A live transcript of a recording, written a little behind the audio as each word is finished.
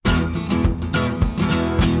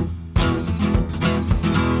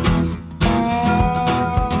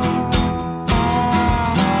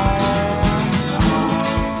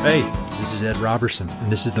is Ed Robertson,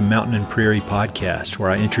 and this is the Mountain and Prairie Podcast, where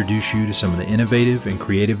I introduce you to some of the innovative and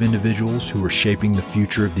creative individuals who are shaping the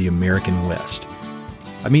future of the American West.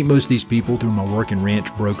 I meet most of these people through my work in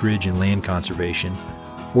ranch brokerage and land conservation,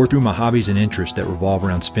 or through my hobbies and interests that revolve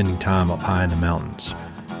around spending time up high in the mountains.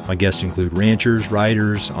 My guests include ranchers,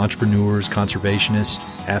 writers, entrepreneurs, conservationists,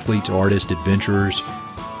 athletes, artists, adventurers,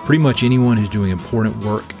 pretty much anyone who's doing important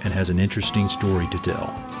work and has an interesting story to tell.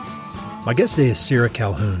 My guest today is Sarah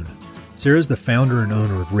Calhoun. Sarah is the founder and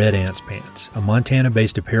owner of Red Ants Pants, a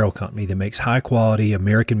Montana-based apparel company that makes high-quality,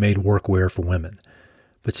 American-made workwear for women.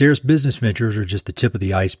 But Sarah's business ventures are just the tip of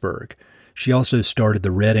the iceberg. She also started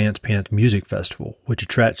the Red Ants Pants Music Festival, which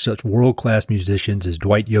attracts such world-class musicians as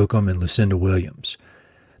Dwight Yoakam and Lucinda Williams.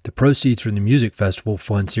 The proceeds from the music festival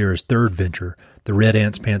fund Sarah's third venture, the Red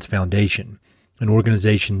Ants Pants Foundation, an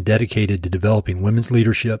organization dedicated to developing women's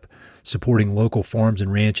leadership, supporting local farms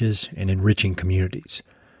and ranches, and enriching communities.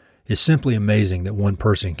 It's simply amazing that one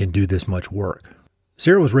person can do this much work.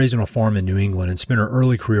 Sarah was raised on a farm in New England and spent her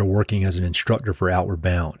early career working as an instructor for Outward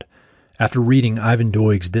Bound. After reading Ivan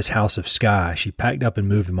Doig's This House of Sky, she packed up and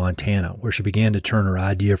moved to Montana, where she began to turn her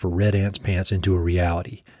idea for Red Ants Pants into a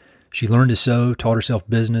reality. She learned to sew, taught herself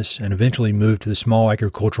business, and eventually moved to the small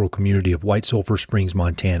agricultural community of White Sulphur Springs,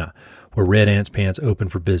 Montana, where Red Ants Pants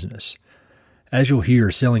opened for business. As you'll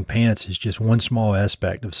hear, selling pants is just one small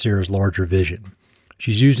aspect of Sarah's larger vision.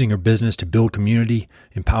 She's using her business to build community,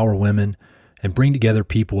 empower women, and bring together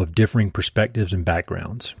people of differing perspectives and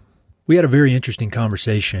backgrounds. We had a very interesting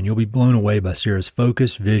conversation. You'll be blown away by Sarah's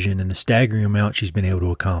focus, vision, and the staggering amount she's been able to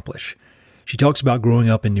accomplish. She talks about growing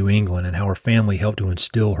up in New England and how her family helped to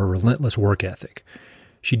instill her relentless work ethic.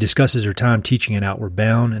 She discusses her time teaching at Outward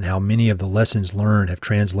Bound and how many of the lessons learned have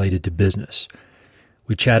translated to business.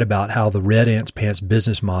 We chat about how the Red Ants Pants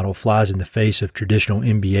business model flies in the face of traditional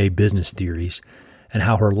MBA business theories, and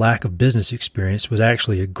how her lack of business experience was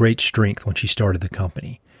actually a great strength when she started the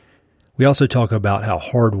company. We also talk about how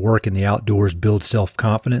hard work in the outdoors builds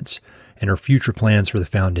self-confidence and her future plans for the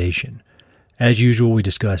foundation. As usual, we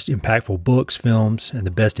discussed impactful books, films, and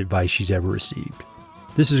the best advice she's ever received.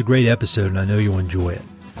 This is a great episode, and I know you'll enjoy it.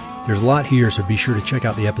 There's a lot here, so be sure to check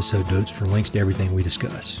out the episode notes for links to everything we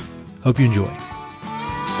discuss. Hope you enjoy.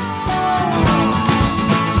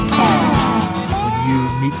 When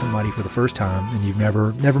you meet somebody for the first time and you've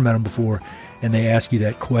never met them before, and they ask you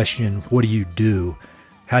that question, what do you do?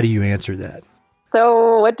 How do you answer that?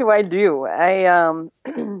 So what do I do? I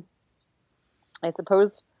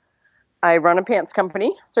suppose I run a pants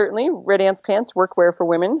company, certainly. Red Ants Pants, workwear for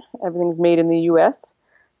women. Everything's made in the U.S.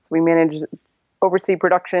 So we oversee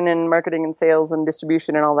production and marketing and sales and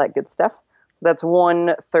distribution and all that good stuff. So that's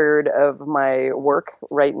 1/3 of my work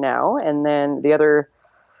right now. And then the other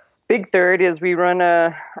big third is we run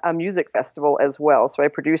a music festival as well. So I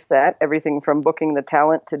produce that, everything from booking the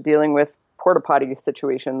talent to dealing with porta potty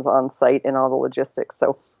situations on site and all the logistics.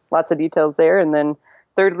 So lots of details there. And then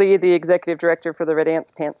thirdly, the executive director for the Red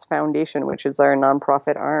Ants Pants Foundation, which is our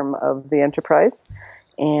nonprofit arm of the enterprise.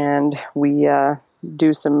 And we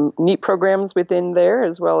do some neat programs within there,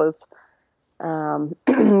 as well as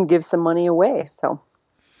give some money away. So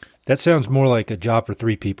that sounds more like a job for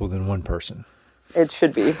 3 people than one person. It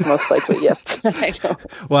should be, most likely, yes. I know.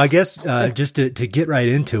 Well, I guess just to get right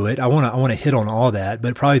into it, I want to hit on all that,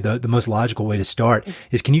 but probably the most logical way to start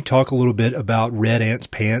is, can you talk a little bit about Red Ants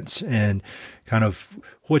Pants and kind of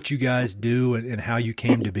what you guys do and how you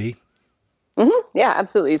came to be? Mm-hmm. Yeah,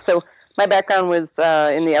 absolutely. So my background was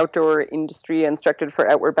in the outdoor industry. I instructed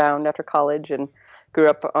for Outward Bound after college and grew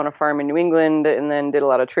up on a farm in New England, and then did a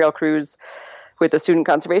lot of trail crews with the Student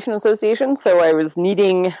Conservation Association. So I was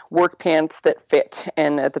needing work pants that fit.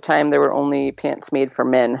 And at the time, there were only pants made for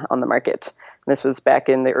men on the market. This was back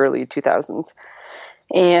in the early 2000s.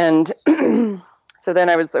 And so then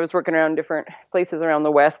I was working around different places around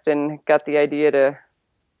the West and got the idea to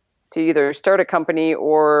either start a company,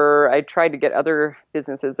 or I tried to get other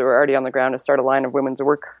businesses that were already on the ground to start a line of women's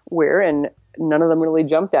workwear, and none of them really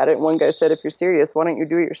jumped at it. One guy said, "If you're serious, why don't you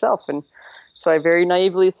do it yourself?" And so I very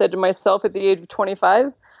naively said to myself at the age of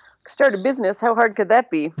 25, "Start a business, how hard could that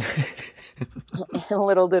be?"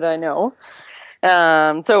 Little did I know.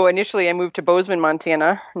 So initially I moved to Bozeman,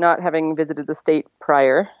 Montana, not having visited the state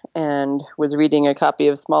prior, and was reading a copy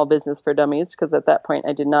of Small Business for Dummies, because at that point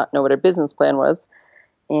I did not know what a business plan was.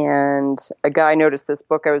 And a guy noticed this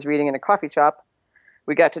book I was reading in a coffee shop.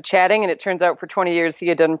 We got to chatting, and it turns out for 20 years he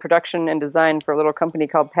had done production and design for a little company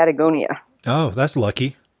called Patagonia. Oh, that's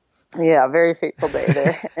lucky. Yeah, very fateful day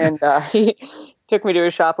there. And he took me to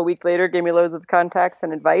his shop a week later, gave me loads of contacts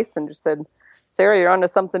and advice, and just said, "Sarah, you're onto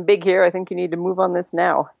something big here. I think you need to move on this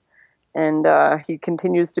now." And he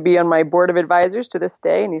continues to be on my board of advisors to this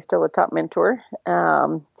day, and he's still a top mentor.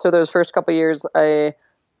 So those first couple of years, I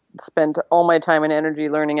spent all my time and energy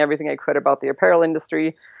learning everything I could about the apparel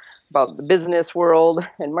industry, about the business world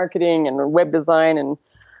and marketing and web design and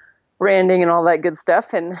branding and all that good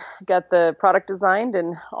stuff, and got the product designed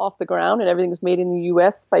and off the ground, and everything's made in the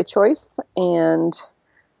U.S. by choice, and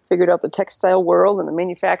figured out the textile world and the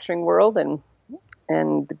manufacturing world, and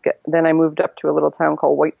then I moved up to a little town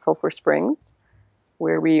called White Sulphur Springs,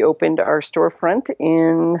 where we opened our storefront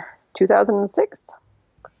in 2006.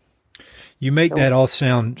 You make that all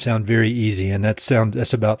sound very easy, and that's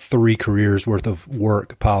about 3 careers worth of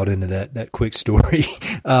work piled into that quick story.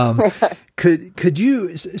 Could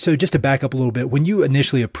you, so just to back up a little bit, when you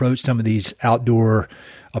initially approached some of these outdoor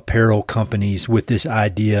apparel companies with this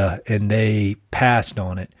idea and they passed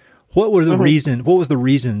on it, what was the reason? What was the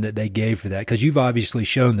reason that they gave for that? Because you've obviously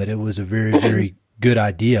shown that it was a very, very good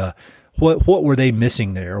idea. What were they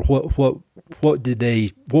missing there? What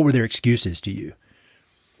were their excuses to you?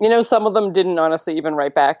 You know, some of them didn't honestly even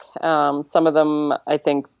write back. Some of them, I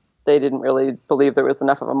think they didn't really believe there was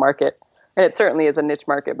enough of a market. And it certainly is a niche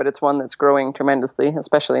market, but it's one that's growing tremendously,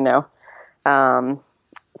 especially now.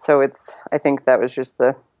 So I think that was just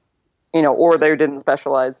or they didn't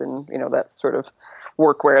specialize in, that sort of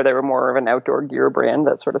workwear. They were more of an outdoor gear brand,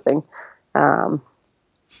 that sort of thing.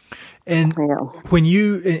 When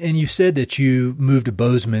you said that you moved to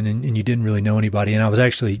Bozeman and you didn't really know anybody, and I was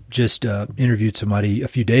actually just interviewed somebody a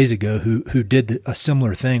few days ago who did a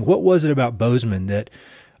similar thing. What was it about Bozeman that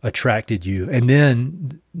attracted you? And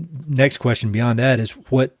then next question beyond that is,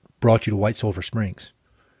 what brought you to White Sulphur Springs?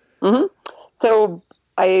 Mm-hmm. So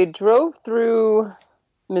I drove through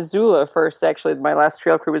Missoula first. Actually, my last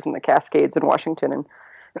trail crew was in the Cascades in Washington,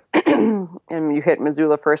 and you hit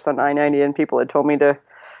Missoula first on I-90, and people had told me to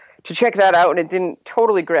check that out, and it didn't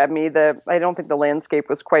totally grab me. I don't think the landscape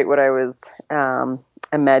was quite what I was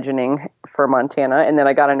imagining for Montana. And then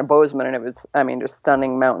I got into Bozeman, and it was, just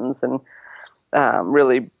stunning mountains and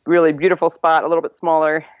really, really beautiful spot, a little bit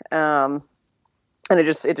smaller. And it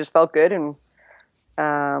just felt good, and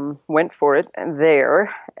went for it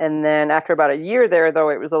there. And then after about a year there, though,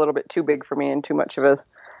 it was a little bit too big for me and too much of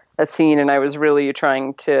a scene. And I was really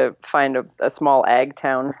trying to find a small ag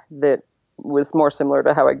town that was more similar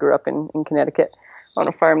to how I grew up in Connecticut on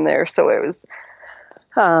a farm there. So it was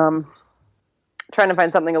trying to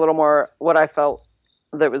find something a little more, what I felt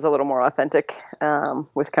that was a little more authentic,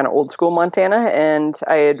 with kind of old school Montana. And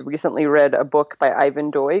I had recently read a book by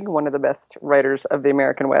Ivan Doig, one of the best writers of the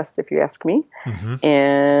American West, if you ask me. Mm-hmm.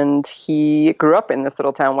 And he grew up in this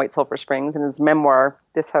little town, White Sulphur Springs, and his memoir,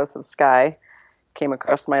 This House of Sky, came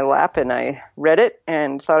across my lap, and I read it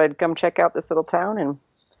and thought I'd come check out this little town, and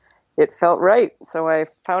it felt right. So I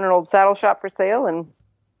found an old saddle shop for sale and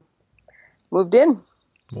moved in.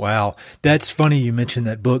 Wow. That's funny you mentioned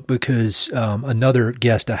that book, because another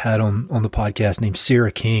guest I had on the podcast named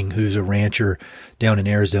Sarah King, who's a rancher down in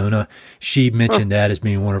Arizona, she mentioned that as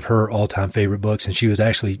being one of her all-time favorite books, and she was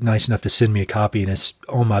actually nice enough to send me a copy, and it's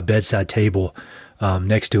on my bedside table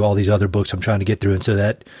next to all these other books I'm trying to get through. And so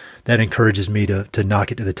that encourages me to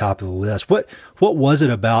knock it to the top of the list. What was it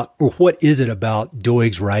about, or what is it about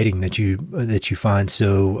Doig's writing that you find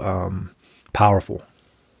so powerful?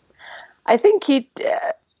 I think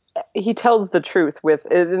he tells the truth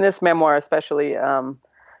in this memoir, especially.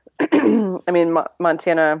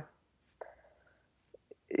 Montana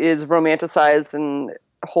is romanticized and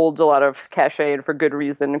holds a lot of cachet, and for good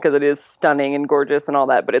reason, because it is stunning and gorgeous and all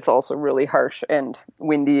that, but it's also really harsh and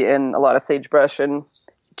windy and a lot of sagebrush and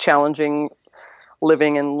challenging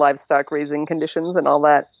living and livestock raising conditions and all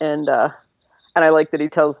that. And I like that he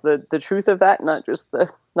tells the truth of that, not just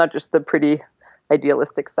the pretty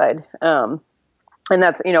idealistic side. And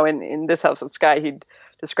that's, in This House of Sky, he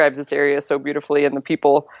describes this area so beautifully and the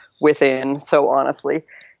people within so honestly.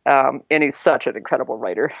 And he's such an incredible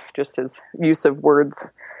writer, just his use of words.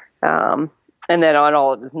 And then on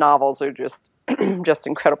all of his novels are just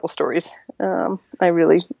incredible stories. I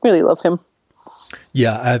really, really love him.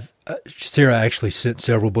 Yeah, Sarah actually sent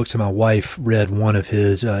several books, and my wife read one of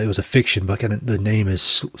his. It was a fiction book, and the name is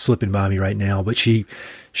slipping by me right now, but she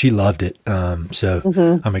loved it.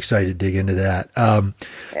 So I'm excited to dig into that.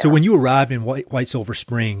 So when you arrived in White Sulphur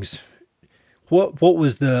Springs, what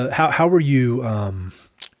was how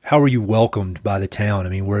were you welcomed by the town? I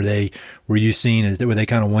mean, were you seen were they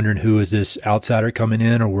kind of wondering, who is this outsider coming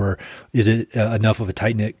in, or is it enough of a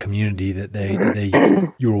tight knit community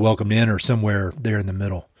that you were welcomed in, or somewhere there in the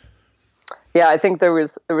middle? Yeah, I think there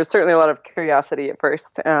was certainly a lot of curiosity at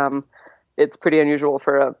first. It's pretty unusual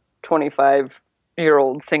for a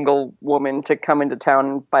 25-year-old single woman to come into town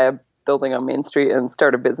and buy a building on Main Street and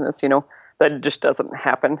start a business. That just doesn't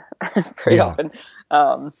happen very often.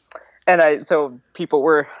 So people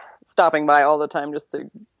were stopping by all the time just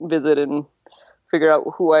to visit and figure out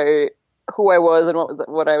who I was and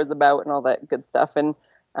what I was about and all that good stuff.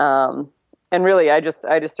 And really, I just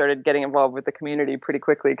started getting involved with the community pretty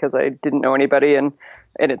quickly because I didn't know anybody, and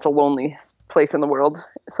it's a lonely place in the world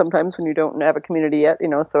sometimes when you don't have a community yet,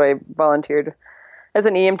 So I volunteered as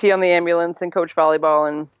an EMT on the ambulance and coached volleyball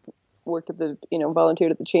and worked at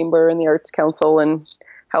volunteered at the chamber and the arts council and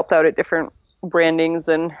helped out at different brandings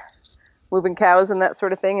and moving cows and that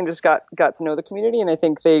sort of thing, and just got to know the community. And I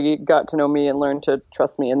think they got to know me and learned to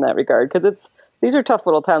trust me in that regard because these are tough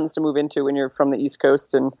little towns to move into when you're from the East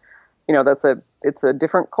Coast, and it's a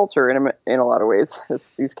different culture in a lot of ways,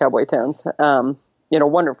 these cowboy towns, in a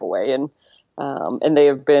wonderful way. And they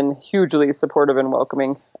have been hugely supportive and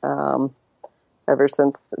welcoming, ever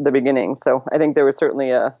since the beginning. So I think there was certainly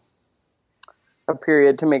a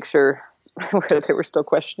period to make sure where they were still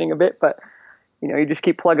questioning a bit, but you just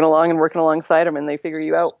keep plugging along and working alongside them and they figure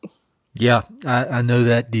you out. Yeah. I know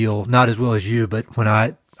that deal, not as well as you, but when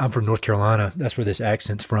I'm from North Carolina. That's where this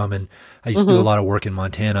accent's from. And I used to do a lot of work in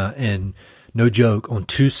Montana, and no joke, on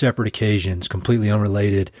 2 separate occasions, completely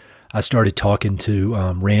unrelated, I started talking to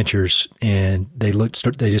ranchers, and they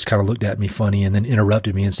just kind of looked at me funny and then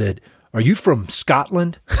interrupted me and said, "Are you from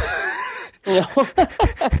Scotland?" No.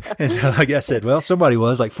 And so I said, well, somebody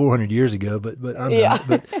was like 400 years ago, but I'm not.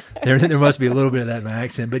 But there must be a little bit of that in my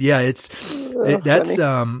accent. But yeah, that's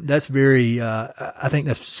very, I think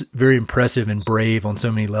that's very impressive and brave on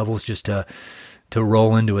so many levels, just to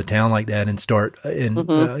roll into a town like that and start and,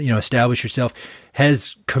 establish yourself.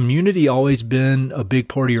 Has community always been a big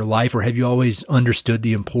part of your life, or have you always understood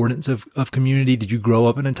the importance of community? Did you grow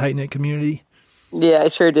up in a tight-knit community? Yeah, I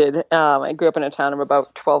sure did. I grew up in a town of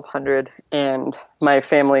about 1,200, and my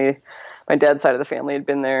dad's side of the family had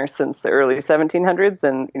been there since the early 1700s.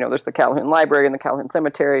 And, there's the Calhoun Library and the Calhoun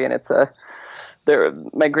Cemetery, and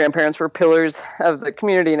my grandparents were pillars of the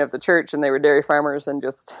community and of the church, and they were dairy farmers, and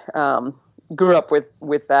just grew up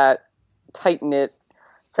with that tight-knit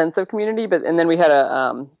sense of community. And then we had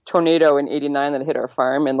a tornado in '89 that hit our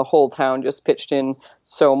farm, and the whole town just pitched in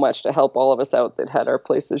so much to help all of us out that had our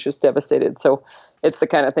places just devastated. So it's the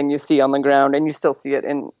kind of thing you see on the ground, and you still see it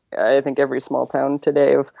in, I think, every small town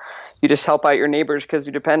today, of you just help out your neighbors because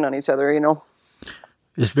you depend on each other,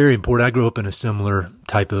 It's very important. I grew up in a similar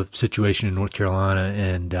type of situation in North Carolina,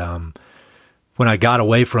 and when I got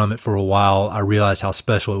away from it for a while, I realized how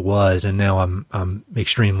special it was, and now I'm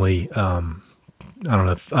extremely I don't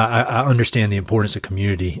know if I understand the importance of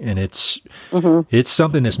community, and it's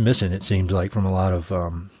something that's missing, it seems like, from a lot of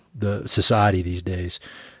the society these days.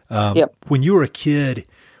 When you were a kid,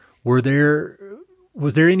 was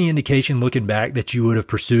there any indication looking back that you would have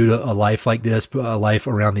pursued a life like this, a life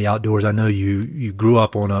around the outdoors? I know you grew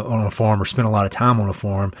up on a farm or spent a lot of time on a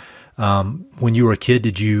farm. When you were a kid,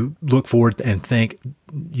 did you look forward and think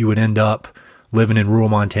you would end up living in rural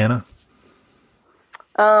Montana?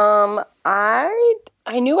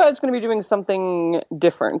 I knew I was going to be doing something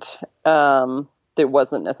different. That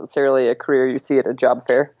wasn't necessarily a career you see at a job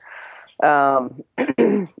fair. And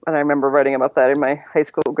I remember writing about that in my high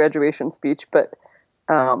school graduation speech, but,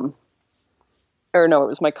 it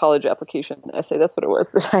was my college application essay. That's what it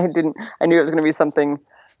was. That I knew it was going to be something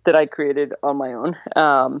that I created on my own.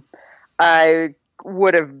 I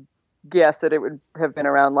would have guessed that it would have been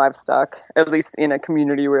around livestock, at least in a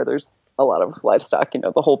community where there's a lot of livestock.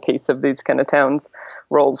 The whole pace of these kind of towns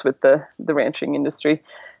rolls with the ranching industry.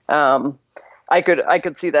 I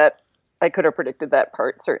could see that. I could have predicted that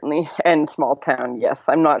part, certainly. And small town, yes.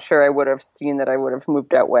 I'm not sure I would have seen that I would have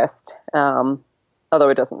moved out west, although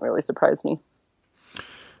it doesn't really surprise me.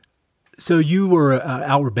 So you were an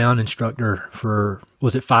Outward Bound instructor for,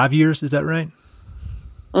 was it 5 years? Is that right?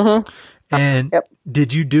 Mm-hmm. And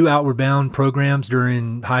Did you do Outward Bound programs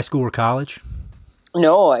during high school or college?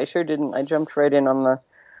 No, I sure didn't. I jumped right in on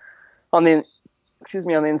the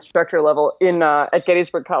instructor level. At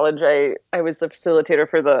Gettysburg College, I was the facilitator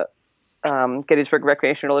for the Gettysburg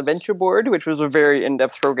Recreational Adventure Board, which was a very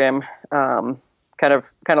in-depth program, kind of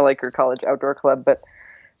like your college outdoor club, but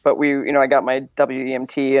we, I got my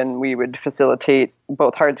WEMT, and we would facilitate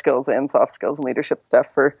both hard skills and soft skills and leadership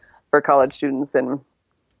stuff for college students, and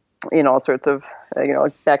all sorts of,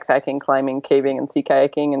 backpacking, climbing, caving, and sea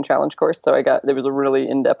kayaking and challenge course. So there was a really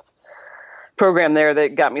in-depth program there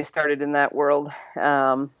that got me started in that world.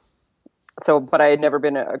 But I had never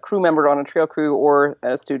been a crew member on a trail crew or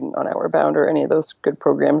a student on Outward Bound or any of those good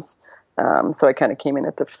programs. So I kind of came in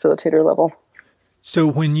at the facilitator level. So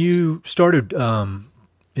when you started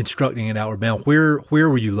instructing at Outward Bound, where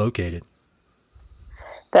were you located?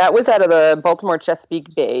 That was out of the Baltimore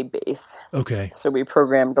Chesapeake Bay base. Okay. So we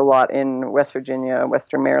programmed a lot in West Virginia,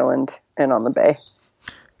 Western Maryland, and on the Bay.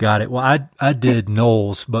 Got it. Well, I did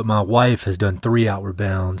Knowles, but my wife has done 3 Outward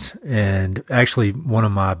Bounds, and actually one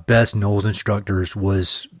of my best Knowles instructors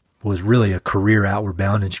was really a career Outward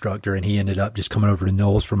Bound instructor, and he ended up just coming over to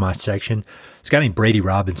Knowles for my section. This guy named Brady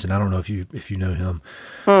Robinson. I don't know if you know him,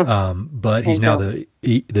 but he's now the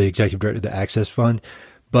executive director of the Access Fund.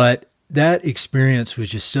 But that experience was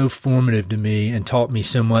just so formative to me and taught me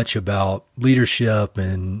so much about leadership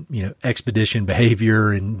and, expedition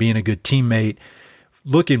behavior and being a good teammate.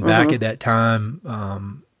 Looking back at that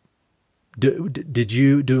time, did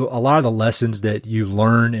you do a lot of the lessons that you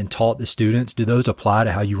learned and taught the students? Do those apply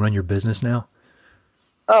to how you run your business now?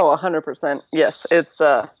 Oh, 100%. Yes.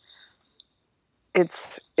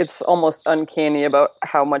 It's almost uncanny about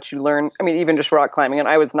how much you learn. I mean, even just rock climbing, and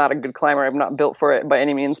I was not a good climber. I'm not built for it by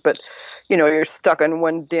any means, but you're stuck in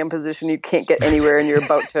one damn position. You can't get anywhere and you're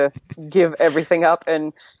about to give everything up.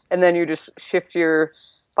 And then you just shift your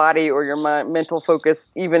body or your mental focus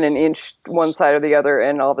even an inch one side or the other.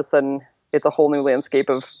 And all of a sudden it's a whole new landscape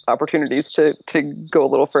of opportunities to go a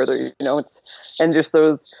little further, and just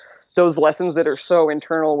those lessons that are so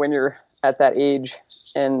internal when you're at that age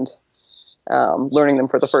and, learning them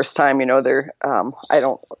for the first time, they're, I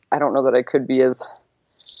don't know that I could be as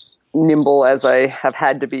nimble as I have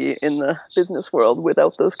had to be in the business world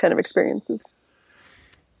without those kind of experiences.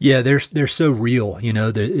 Yeah, they're so real,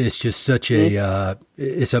 it's just such a,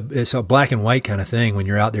 it's a black and white kind of thing when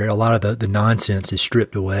you're out there. A lot of the nonsense is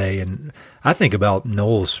stripped away. And I think about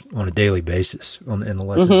Knowles on a daily basis in the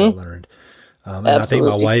lessons I learned. And I think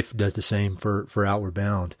my wife does the same for Outward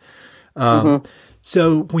Bound.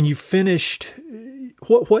 So when you finished,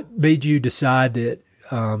 what made you decide that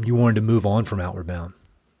you wanted to move on from Outward Bound?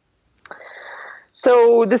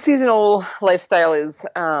 So the seasonal lifestyle is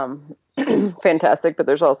fantastic, but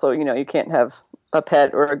there's also, you can't have a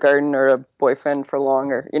pet or a garden or a boyfriend for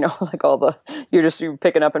long, or, like you're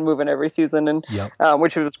picking up and moving every season, and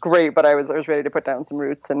which was great, but I was ready to put down some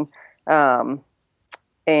roots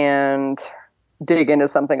and dig into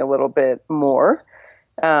something a little bit more.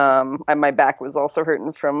 My back was also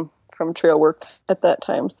hurting from trail work at that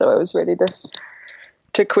time, so I was ready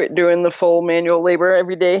to quit doing the full manual labor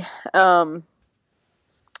every day. So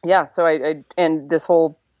I and this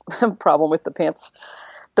whole problem with the pants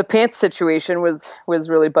situation was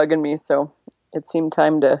really bugging me. So it seemed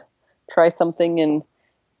time to try something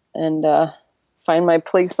and find my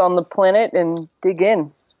place on the planet and dig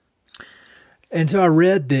in. And so I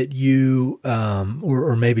read that you,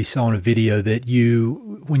 or maybe saw in a video that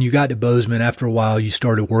when you got to Bozeman, after a while, you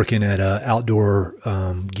started working at a outdoor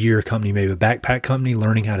gear company, maybe a backpack company,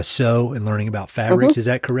 learning how to sew and learning about fabrics. Is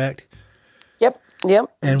that correct? Yep.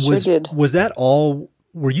 And was that all?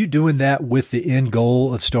 Were you doing that with the end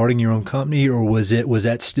goal of starting your own company, or was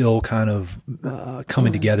that still kind of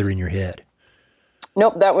coming together in your head?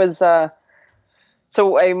 Nope, that was.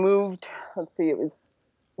 So I moved. Let's see, it was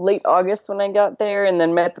late August when I got there, and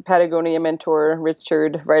then met the Patagonia mentor,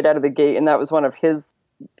 Richard, right out of the gate. And that was one of his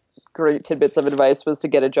great tidbits of advice, was to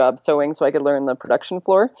get a job sewing so I could learn the production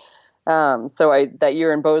floor. So that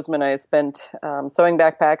year in Bozeman, I spent sewing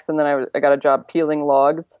backpacks, and then I got a job peeling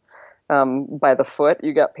logs by the foot.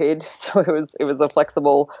 You got paid. So it was a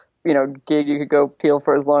flexible, gig. You could go peel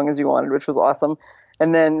for as long as you wanted, which was awesome.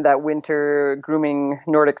 And then that winter, grooming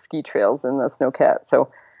Nordic ski trails in the Snowcat.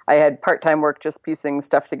 So I had part-time work just piecing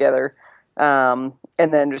stuff together, and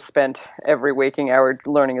then just spent every waking hour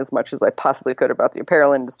learning as much as I possibly could about the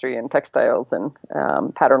apparel industry and textiles and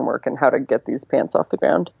pattern work and how to get these pants off the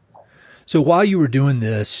ground. So while you were doing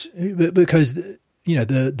this, because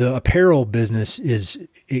the apparel business is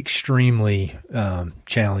extremely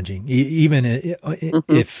challenging, even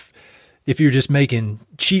if you're just making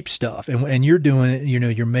cheap stuff and you're doing it,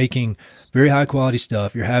 you're making very high quality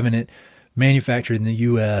stuff, you're having it manufactured in the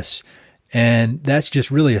U.S., and that's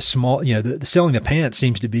just really a small, the selling the pants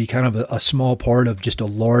seems to be kind of a small part of just a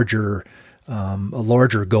larger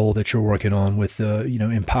goal that you're working on with,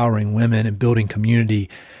 empowering women and building community.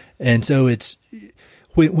 And so it's,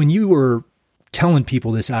 when you were telling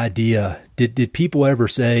people this idea, did people ever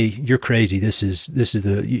say, "You're crazy. This is this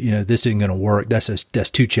isn't going to work. That's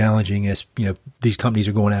too challenging. As these companies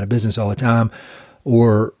are going out of business all the time,"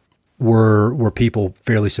 or were people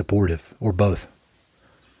fairly supportive, or both?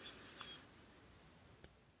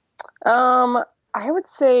 I would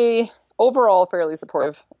say overall fairly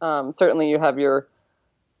supportive. Certainly you have your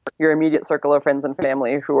immediate circle of friends and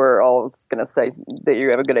family who are always going to say that you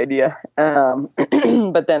have a good idea.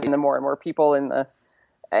 But then the more and more people in the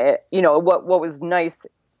what was nice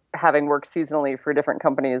having worked seasonally for different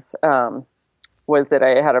companies was that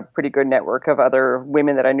I had a pretty good network of other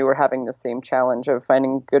women that I knew were having the same challenge of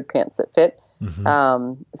finding good pants that fit.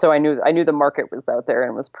 Mm-hmm. So I knew the market was out there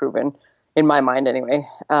and was proven in my mind anyway.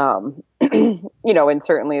 And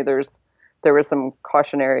certainly there was some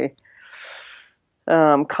cautionary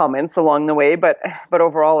comments along the way, but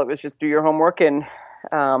overall it was just do your homework and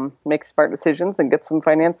make smart decisions and get some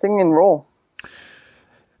financing and roll.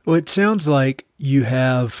 Well, it sounds like you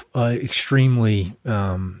have extremely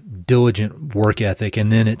diligent work ethic,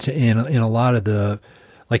 and then it's in a lot of the,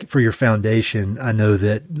 like for your foundation, I know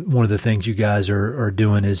that one of the things you guys are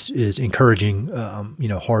doing is encouraging,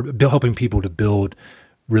 helping people to build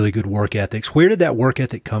really good work ethics. Where did that work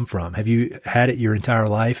ethic come from? Have you had it your entire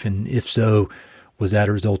life? And if so, was that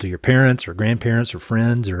a result of your parents or grandparents or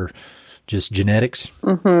friends or just genetics?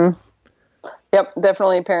 Mm-hmm. Yep,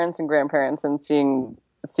 definitely parents and grandparents, and seeing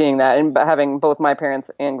that, and having both my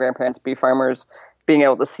parents and grandparents be farmers, being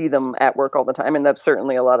able to see them at work all the time. And that's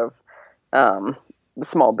certainly a lot of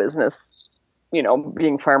small business,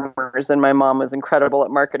 being farmers. And my mom was incredible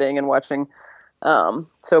at marketing and watching.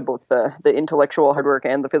 So both the intellectual hard work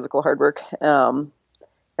and the physical hard work, and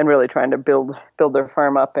really trying to build their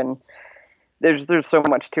farm up. And there's so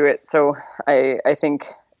much to it. So I think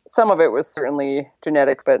some of it was certainly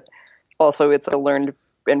genetic, but also it's a learned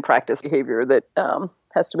and practiced behavior that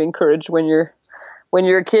has to be encouraged when you're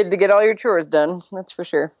a kid to get all your chores done. That's for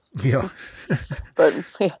sure. Yeah. but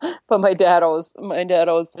my dad always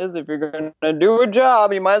says, if you're going to do a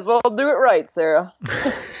job, you might as well do it right, Sarah.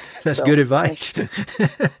 That's good advice.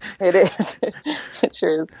 It is. It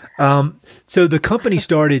sure is. So the company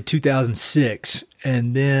started 2006,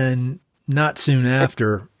 and then not soon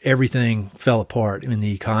after, everything fell apart in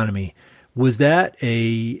the economy. Was that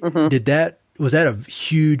was that a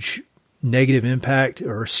huge negative impact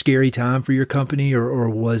or scary time for your company, or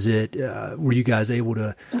was it, were you guys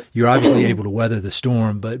you're obviously able to weather the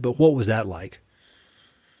storm, but what was that like?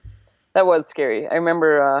 That was scary. I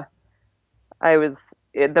remember,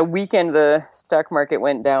 the weekend the stock market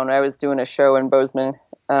went down, I was doing a show in Bozeman.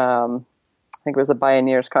 I think it was a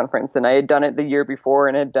Pioneers conference, and I had done it the year before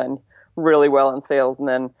and had done really well in sales. And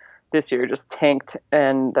then this year just tanked.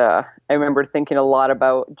 And, I remember thinking a lot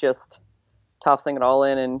about just tossing it all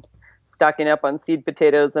in and stocking up on seed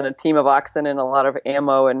potatoes and a team of oxen and a lot of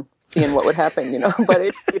ammo and seeing what would happen, but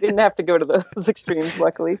it didn't have to go to those extremes,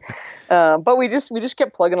 luckily. But we just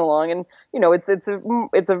kept plugging along, and, it's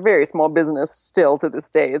a very small business still to this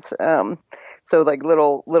day. It's, so like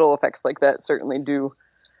little effects like that certainly do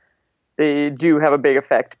have a big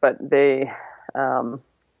effect, but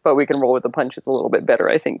but we can roll with the punches a little bit better,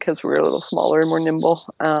 I think, because we're a little smaller and more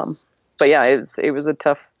nimble. But yeah, it was a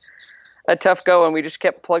tough go, and we just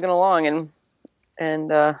kept plugging along and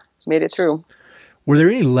made it through. Were there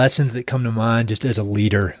any lessons that come to mind just as a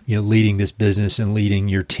leader, leading this business and leading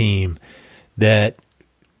your team, that,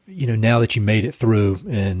 now that you made it through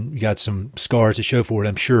and you got some scars to show for it,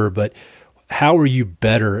 I'm sure, but how are you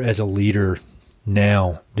better as a leader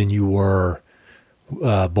now than you were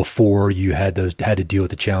before you had to deal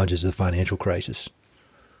with the challenges of the financial crisis?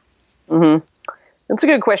 Mm-hmm. That's a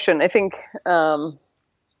good question. I think, and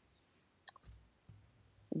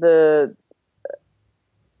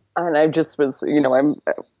I just was,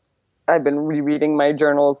 I've been rereading my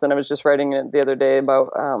journals, and I was just writing it the other day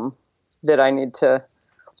about that I need to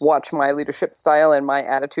watch my leadership style and my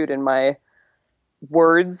attitude and my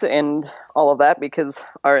words and all of that, because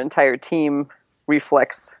our entire team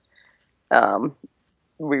reflects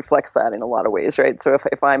that in a lot of ways, right? So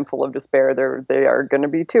if I'm full of despair, they are going to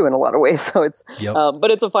be too in a lot of ways. So it's, yep.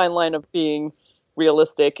 But it's a fine line of being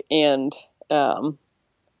realistic and,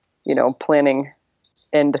 planning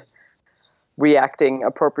and reacting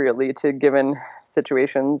appropriately to given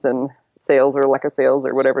situations and sales or lack of sales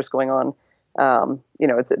or whatever's going on.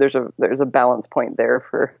 There's a balance point there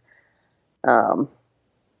for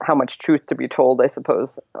how much truth to be told, I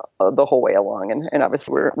suppose, the whole way along. And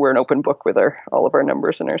obviously we're an open book with all of our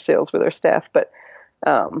numbers and our sales with our staff, but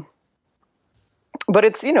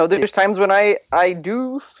it's, there's times when I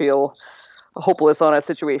do feel hopeless on a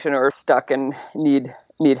situation or stuck and need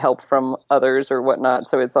help from others or whatnot.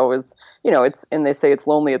 So it's always, and they say it's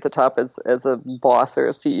lonely at the top as a boss or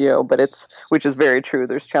a CEO, but which is very true.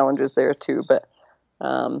 There's challenges there too, but,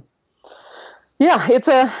 so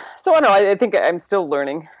I don't know. I think I'm still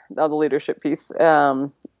learning the leadership piece. I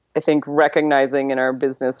think recognizing in our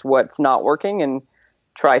business what's not working and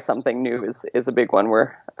try something new is a big one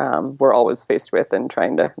we're always faced with, and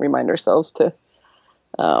trying to remind ourselves to,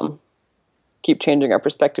 keep changing our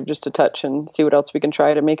perspective just a touch and see what else we can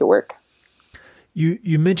try to make it work.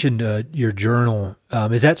 You mentioned your journal.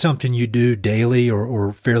 Is that something you do daily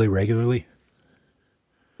or fairly regularly?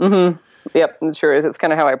 Mm-hmm. Yep, it sure is. It's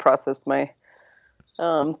kind of how I process my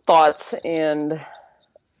thoughts and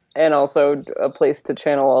also a place to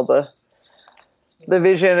channel all the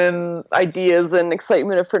vision and ideas and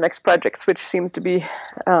excitement for next projects, which seems to be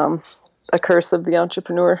a curse of the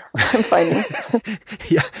entrepreneur, I'm finding.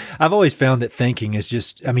 Yeah, I've always found that thinking is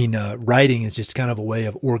just, writing is just kind of a way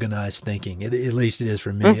of organized thinking. At least it is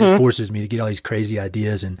for me. Mm-hmm. It forces me to get all these crazy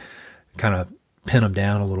ideas and kind of pin them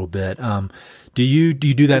down a little bit. Do you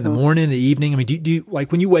do that in the morning, the evening? I mean, do you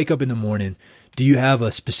like when you wake up in the morning, do you have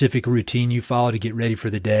a specific routine you follow to get ready for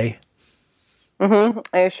the day? Mm-hmm.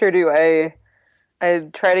 I sure do. I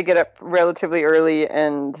try to get up relatively early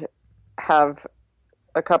and have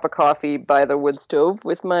a cup of coffee by the wood stove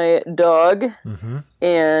with my dog, mm-hmm.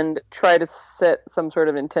 and try to set some sort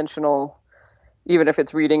of intentional, even if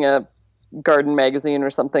it's reading a garden magazine or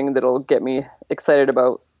something that'll get me excited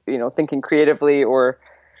about, thinking creatively, or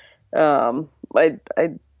I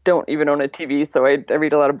don't even own a TV, so I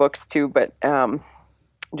read a lot of books too, but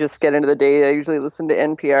just get into the day. I usually listen to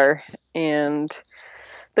NPR and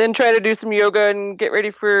then try to do some yoga and get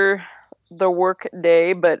ready for the work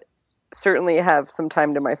day, but certainly have some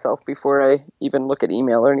time to myself before I even look at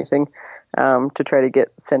email or anything, to try to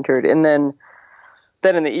get centered. And then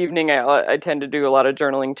in the evening, I tend to do a lot of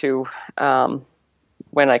journaling too,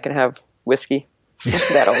 when I can have whiskey.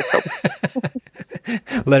 That always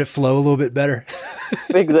helps. Let it flow a little bit better.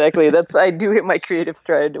 Exactly. I do hit my creative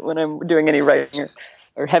stride when I'm doing any writing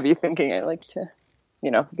or heavy thinking. I like to,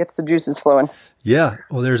 gets the juices flowing. Yeah.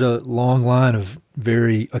 Well, there's a long line of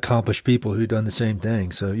very accomplished people who've done the same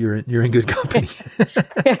thing. So you're in good company.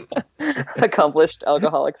 Accomplished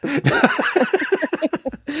alcoholics.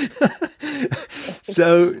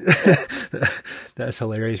 So that's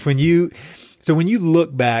hilarious. When you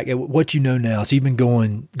look back at what you know now, so you've been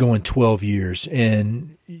going 12 years,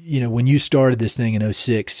 and when you started this thing in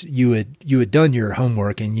 2006, you had done your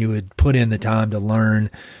homework and you had put in the time to learn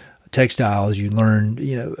textiles. You learned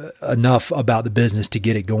enough about the business to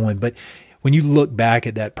get it going. But when you look back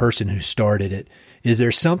at that person who started it, is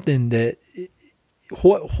there something that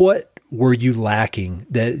what were you lacking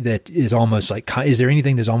that is almost like, is there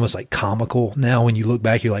anything that's almost like comical now when you look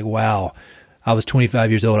back? You're like, wow, I was 25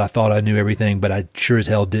 years old. I thought I knew everything, but I sure as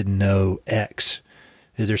hell didn't know X.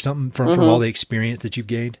 Is there something from all the experience that you've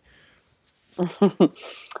gained?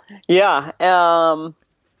 Yeah.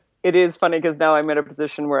 It is funny because now I'm in a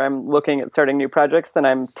position where I'm looking at starting new projects and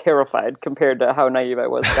I'm terrified compared to how naive I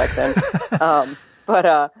was back then. But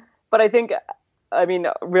I think,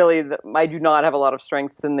 really, I do not have a lot of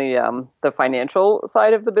strengths in the financial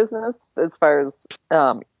side of the business, as far as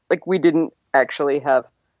we didn't actually have.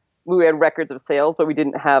 We had records of sales, but we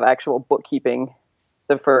didn't have actual bookkeeping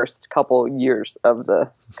the first couple years of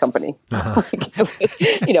the company. Uh-huh.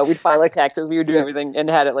 We'd file our taxes, we would do everything, and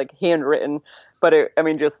had it handwritten. But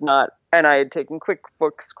just not. And I had taken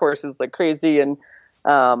QuickBooks courses like crazy, and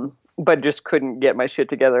but just couldn't get my shit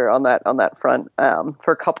together on that front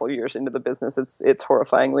for a couple of years into the business. It's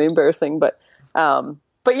horrifyingly embarrassing. But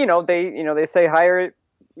they say hire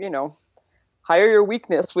your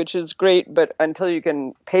weakness, which is great, but until you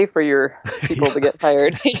can pay for your people to get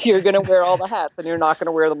hired, you're going to wear all the hats and you're not going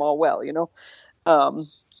to wear them all well,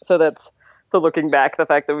 So looking back, the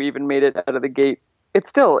fact that we even made it out of the gate, it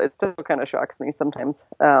still kind of shocks me sometimes.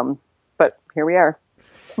 But here we are.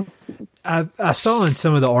 I saw in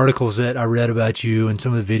some of the articles that I read about you and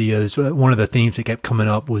some of the videos, one of the themes that kept coming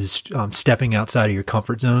up was stepping outside of your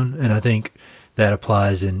comfort zone. And I think that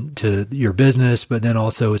applies to your business, but then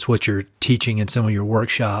also it's what you're teaching in some of your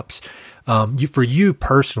workshops. For you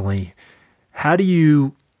personally, how do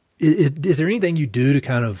you, is there anything you do to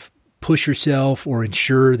kind of push yourself or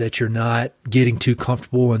ensure that you're not getting too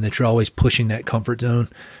comfortable and that you're always pushing that comfort zone?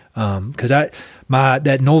 Cause that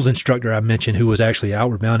Knowles instructor I mentioned, who was actually an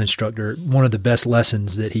Outward Bound instructor, one of the best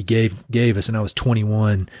lessons that he gave us, and I was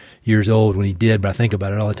 21 years old when he did, but I think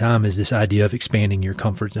about it all the time, is this idea of expanding your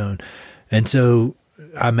comfort zone. And so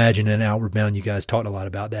I imagine in Outward Bound, you guys talked a lot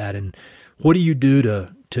about that. And what do you do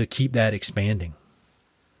to keep that expanding?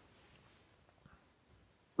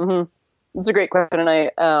 Mm-hmm. That's a great question.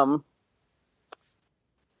 And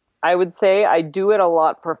I would say I do it a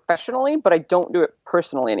lot professionally, but I don't do it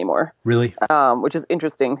personally anymore. Really? Which is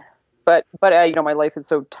interesting. But my life is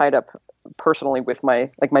so tied up personally with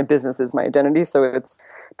my business is my identity. So it's,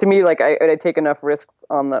 to me, I take enough risks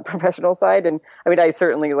on the professional side. And I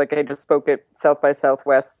certainly, I just spoke at South by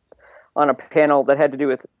Southwest on a panel that had to do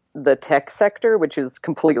with the tech sector, which is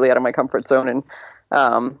completely out of my comfort zone. And,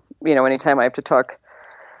 anytime I have to talk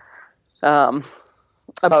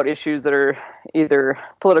about issues that are either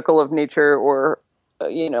political of nature or,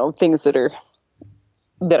 things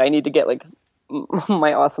that I need to get like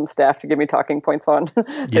my awesome staff to give me talking points on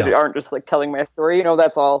that aren't just like telling my story.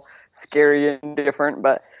 That's all scary and different,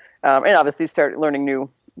 but, and obviously start learning new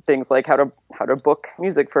things like how to book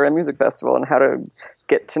music for a music festival and how to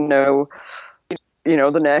get to know,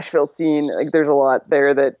 the Nashville scene. Like there's a lot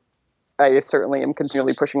there that I certainly am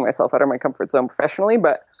continually pushing myself out of my comfort zone professionally,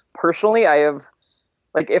 but personally I have,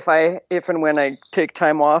 like, if and when I take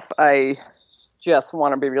time off, I just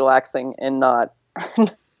want to be relaxing and not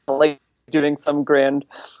like doing some grand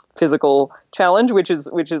physical challenge, which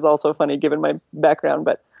is also funny given my background.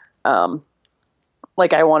 But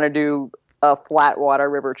like I want to do a flat water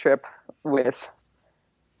river trip with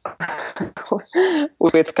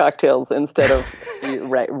cocktails instead of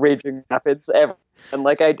raging rapids ever. And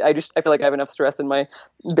like I feel like I have enough stress in my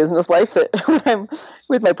business life that when I'm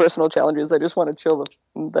with my personal challenges, I just want to chill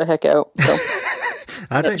the heck out. So.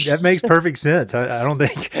 I think that makes perfect sense. I don't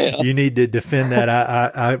think you need to defend that.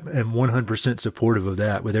 I am 100% supportive of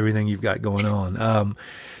that with everything you've got going on.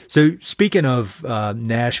 So speaking of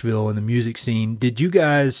Nashville and the music scene, did you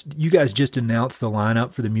guys just announced the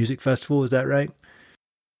lineup for the music festival? Is that right?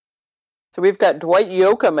 So we've got Dwight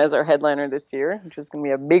Yoakam as our headliner this year, which is going to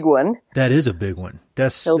be a big one. That is a big one.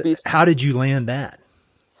 How did you land that?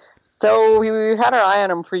 So we had our eye on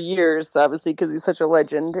him for years, obviously, because he's such a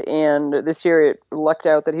legend. And this year it lucked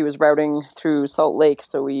out that he was routing through Salt Lake.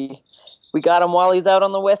 So we got him while he's out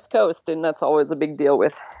on the West Coast. And that's always a big deal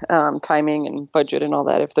with timing and budget and all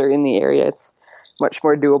that. If they're in the area, it's much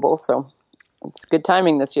more doable. So it's good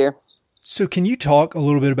timing this year. So can you talk a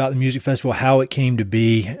little bit about the music festival, how it came to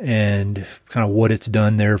be, and kind of what it's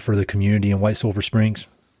done there for the community in White Sulphur Springs?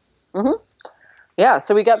 Mm-hmm. Yeah,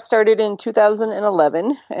 so we got started in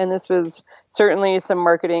 2011, and this was certainly some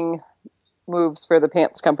marketing moves for the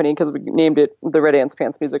Pants Company because we named it the Red Ants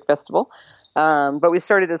Pants Music Festival. But we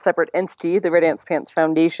started a separate entity, the Red Ants Pants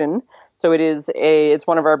Foundation. So it's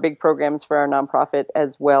one of our big programs for our nonprofit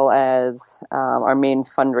as well as our main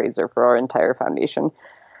fundraiser for our entire foundation.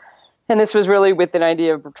 And this was really with an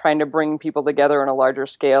idea of trying to bring people together on a larger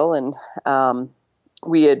scale. And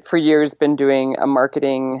we had for years been doing a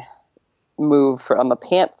marketing move on the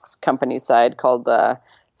Pants Company side called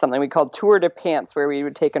something we called Tour de Pants, where we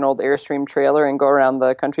would take an old Airstream trailer and go around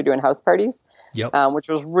the country doing house parties, which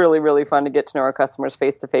was really, really fun to get to know our customers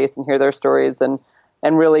face to face and hear their stories. And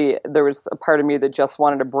really, there was a part of me that just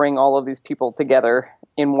wanted to bring all of these people together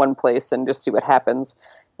in one place and just see what happens.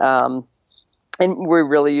 And we're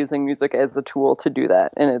really using music as a tool to do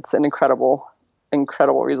that. And it's an incredible,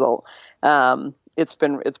 incredible result. It's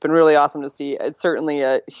been really awesome to see. It's certainly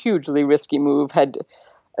a hugely risky move. Had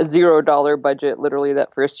a $0 budget literally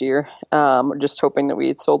that first year. Just hoping that we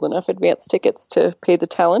had sold enough advance tickets to pay the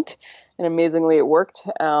talent. And amazingly, it worked.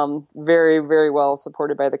 Very, very well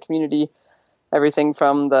supported by the community. Everything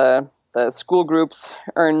from the school groups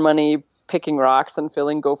earn money picking rocks and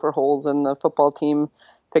filling gopher holes, and the football team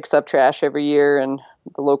picks up trash every year, and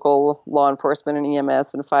the local law enforcement and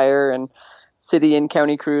EMS and fire and city and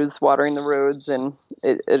county crews watering the roads, and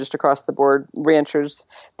it just across the board. Ranchers,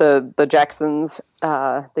 the Jacksons,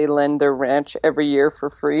 they lend their ranch every year for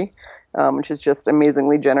free, which is just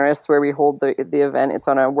amazingly generous. Where we hold the event, it's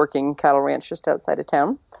on a working cattle ranch just outside of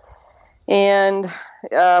town. And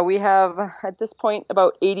we have, at this point,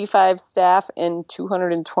 about 85 staff and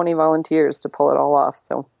 220 volunteers to pull it all off.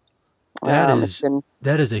 So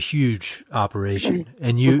that is a huge operation.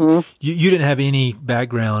 And you didn't have any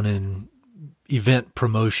background in event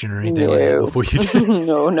promotion or anything like that before you did?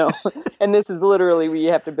 No. And this is literally where you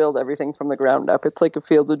have to build everything from the ground up. It's like a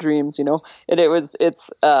field of dreams, you know. It's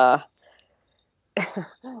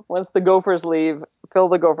once the gophers leave, fill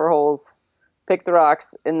the gopher holes, pick the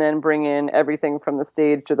rocks, and then bring in everything from the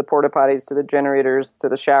stage to the porta potties to the generators to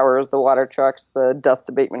the showers, the water trucks, the dust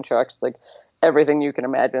abatement trucks, like everything you can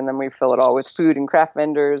imagine. Then we fill it all with food and craft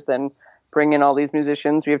vendors and bring in all these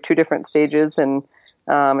musicians. We have 2 different stages, and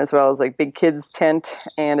as well as like big kids tent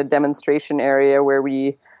and a demonstration area where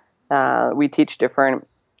we teach different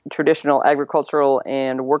traditional agricultural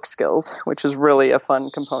and work skills, which is really a fun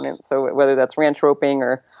component. So whether that's ranch roping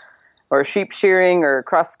or sheep shearing or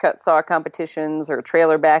crosscut saw competitions or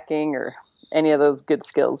trailer backing or any of those good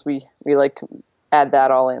skills, we like to add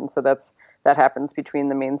that all in. So that happens between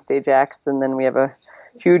the main stage acts, and then we have a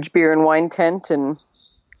huge beer and wine tent and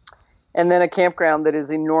then a campground that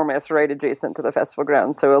is enormous right adjacent to the festival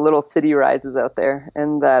ground. So a little city rises out there.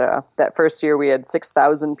 And that first year we had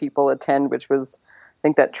 6,000 people attend, which was, I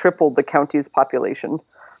think that tripled the county's population.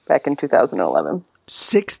 back in 2011.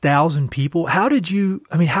 6,000 people. How did you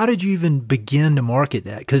even begin to market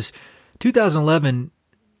that? Because 2011,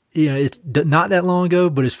 it's not that long ago,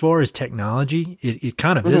 but as far as technology, it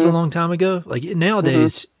kind of is a long time ago. Like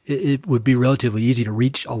nowadays, it would be relatively easy to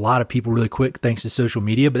reach a lot of people really quick thanks to social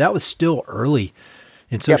media, but that was still early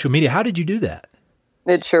in social media. How did you do that?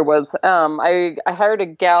 It sure was. I hired a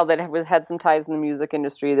gal that had some ties in the music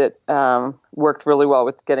industry that worked really well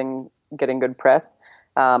with getting good press.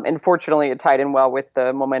 And fortunately, it tied in well with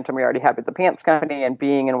the momentum we already had with the Pants Company and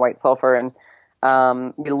being in White Sulphur. And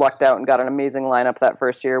we lucked out and got an amazing lineup that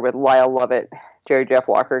first year with Lyle Lovett, Jerry Jeff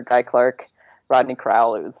Walker, Guy Clark, Rodney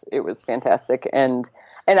Crowell. It was fantastic. And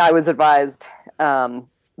I was advised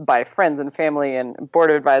by friends and family and board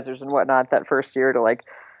of advisors and whatnot that first year to like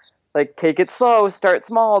take it slow, start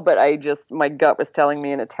small. But my gut was telling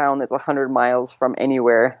me in a town that's 100 miles from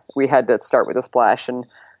anywhere, we had to start with a splash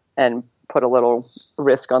and put a little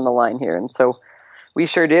risk on the line here. And so we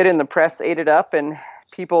sure did. And the press ate it up and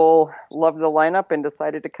people loved the lineup and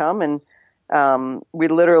decided to come. And we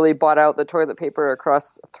literally bought out the toilet paper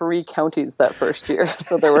across 3 counties that first year.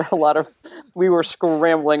 So there were we were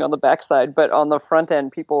scrambling on the backside, but on the front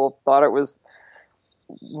end, people thought it was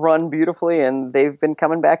run beautifully, and they've been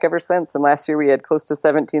coming back ever since. And last year we had close to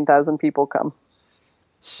 17,000 people come.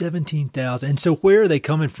 17,000. And so where are they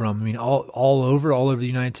coming from? I mean, all over the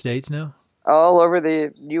United States now? All over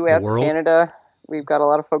the U.S., Canada. We've got a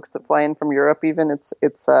lot of folks that fly in from Europe even. It's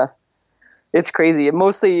crazy.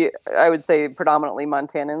 Mostly, I would say predominantly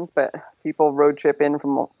Montanans, but people road trip in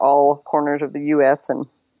from all corners of the U.S., and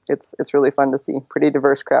it's really fun to see. Pretty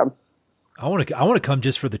diverse crowd. I want to come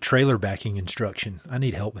just for the trailer backing instruction. I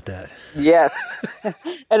need help with that. Yes.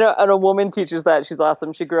 and a woman teaches that. She's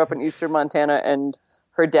awesome. She grew up in eastern Montana, and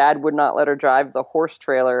her dad would not let her drive the horse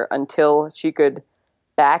trailer until she could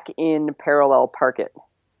back in parallel park it,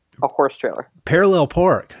 a horse trailer. Parallel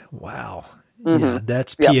park. Wow. Mm-hmm. Yeah,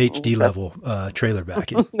 that's PhD level trailer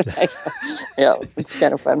backing. Yeah, it's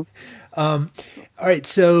kind of fun. All right,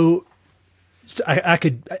 so I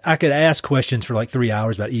could ask questions for like 3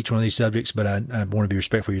 hours about each one of these subjects, but I want to be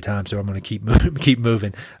respectful of your time, so I'm going to keep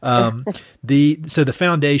moving. The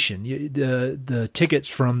foundation, the tickets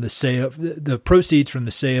from the sale, the proceeds from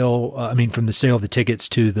the sale, from the sale of the tickets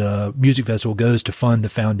to the music festival goes to fund the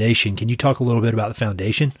foundation. Can you talk a little bit about the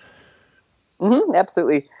foundation? Mm-hmm,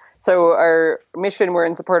 absolutely. So our mission, we're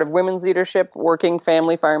in support of women's leadership, working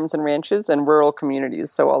family farms and ranches, and rural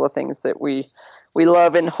communities. So all the things that we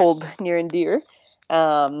love and hold near and dear.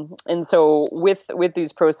 And so with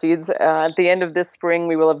these proceeds, at the end of this spring,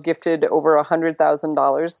 we will have gifted over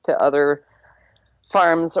 $100,000 to other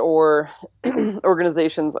farms or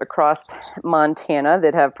organizations across Montana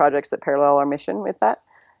that have projects that parallel our mission with that.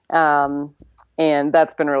 And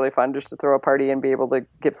that's been really fun, just to throw a party and be able to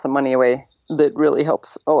give some money away. That really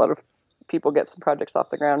helps a lot of people get some projects off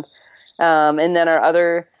the ground. And then our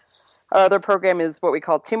other program is what we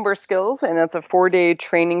call Timber Skills, and that's a 4-day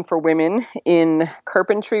training for women in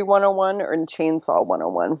Carpentry 101 or in Chainsaw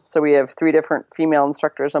 101. So we have 3 different female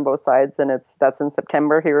instructors on both sides, and that's in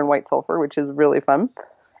September here in White Sulphur, which is really fun.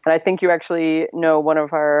 And I think you actually know one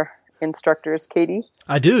of our instructors, Katie.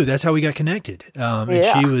 I do. That's how we got connected. And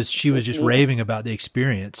she was just raving about the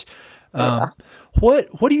experience. What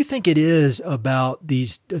do you think it is about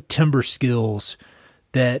these timber skills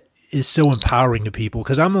that is so empowering to people?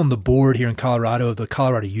 Because I'm on the board here in Colorado of the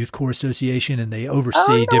Colorado Youth Corps Association, and they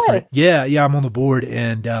oversee different. Yeah, I'm on the board,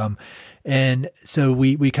 and so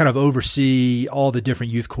we kind of oversee all the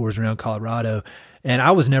different youth corps around Colorado. And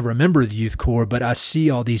I was never a member of the Youth Corps, but I see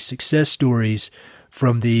all these success stories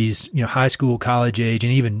from these, high school, college age,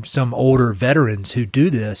 and even some older veterans who do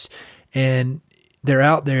this, and they're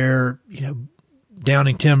out there,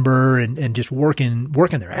 downing timber and just working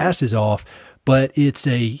their asses off. But it's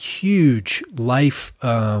a huge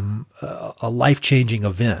a life-changing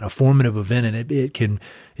event, a formative event, and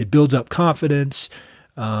it builds up confidence.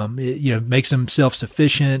 It makes them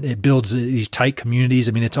self-sufficient. It builds these tight communities.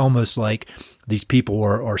 I mean, it's almost like these people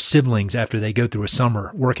are siblings after they go through a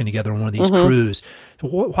summer working together on one of these crews.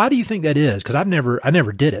 Why do you think that is? Because I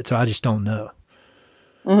never did it, so I just don't know.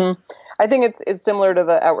 Mm-hmm. I think it's similar to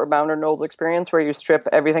the Outward Bound or Knowles experience, where you strip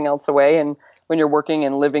everything else away, and when you're working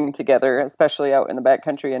and living together, especially out in the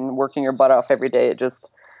backcountry and working your butt off every day, it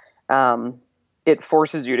just it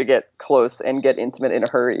forces you to get close and get intimate in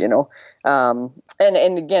a hurry,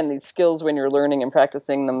 And again, these skills, when you're learning and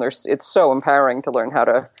practicing them, it's so empowering to learn how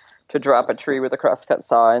to drop a tree with a crosscut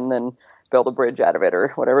saw and then build a bridge out of it, or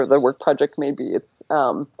whatever the work project may be. It's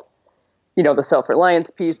the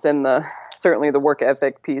self-reliance piece and certainly the work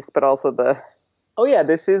ethic piece, but also the oh yeah,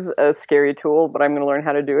 this is a scary tool, but I'm going to learn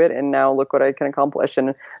how to do it. And now look what I can accomplish.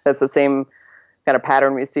 And that's the same kind of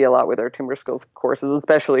pattern we see a lot with our timber skills courses,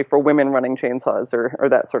 especially for women running chainsaws or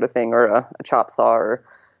that sort of thing, or a chop saw or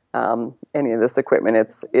any of this equipment.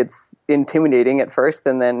 It's intimidating at first,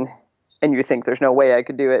 and you think there's no way I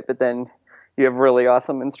could do it, but then you have really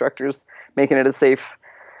awesome instructors making it a safe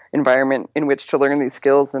environment in which to learn these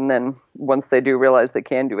skills. And then once they do realize they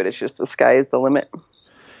can do it, it's just the sky is the limit.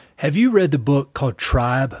 Have you read the book called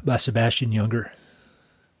Tribe by Sebastian Junger?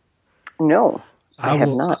 No, I have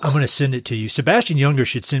not. I'm going to send it to you. Sebastian Junger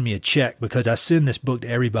should send me a check because I send this book to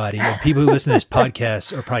everybody, and people who listen to this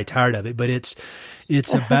podcast are probably tired of it, but it's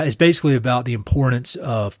basically about the importance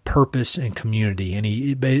of purpose and community.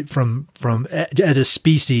 And from as a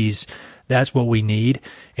species, that's what we need.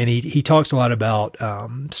 And he talks a lot about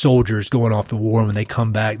soldiers going off to war. When they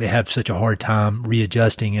come back, they have such a hard time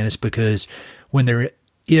readjusting. And it's because when they're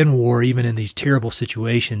in war, even in these terrible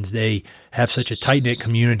situations, they have such a tight-knit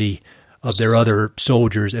community of their other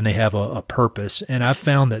soldiers, and they have a purpose. And I've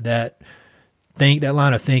found that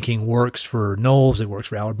line of thinking works for Knowles. It works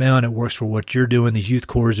for Outward Bound. It works for what you're doing. These youth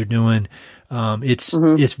corps are doing.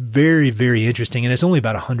 It's very, very interesting, and it's only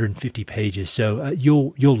about 150 pages. So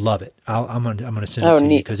you'll love it. I'm going to send it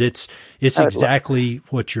to you because it's exactly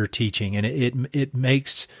what you're teaching, and it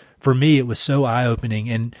makes, for me, it was so eye opening,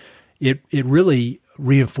 and it really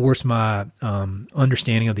reinforced my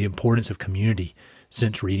understanding of the importance of community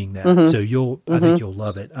since reading that. So I think you'll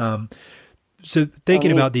love it. So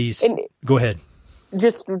thinking about these, go ahead.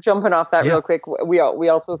 Just jumping off that real quick, we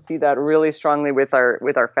also see that really strongly with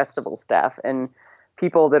our festival staff and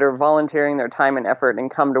people that are volunteering their time and effort and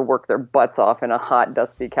come to work their butts off in a hot,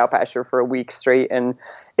 dusty cow pasture for a week straight. And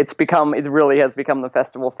it really has become the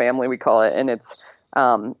festival family, we call it. And it's,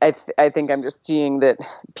 I think I'm just seeing that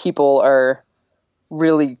people are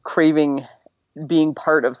really craving being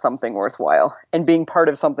part of something worthwhile and being part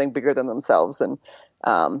of something bigger than themselves. And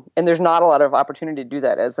there's not a lot of opportunity to do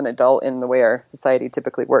that as an adult in the way our society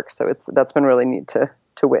typically works. So that's been really neat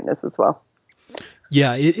to witness as well.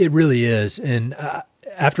 Yeah, it really is. And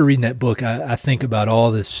after reading that book, I think about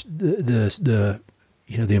all this, the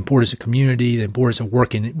importance of community, the importance of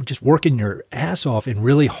working your ass off in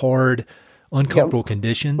really hard, uncomfortable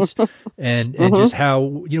conditions, and just how,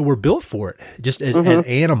 we're built for it. Just as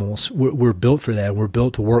animals, we're built for that. We're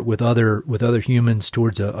built to work with other humans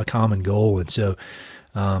towards a common goal. And so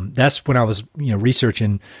that's when I was,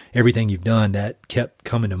 researching everything you've done, that kept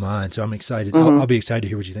coming to mind. So I'm excited. I'll be excited to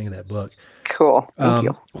hear what you think of that book. Cool. Thank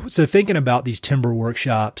you. So thinking about these timber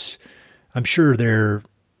workshops, I'm sure there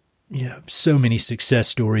are, so many success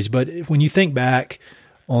stories, but when you think back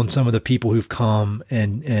on some of the people who've come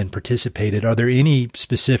and participated, are there any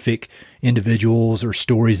specific individuals or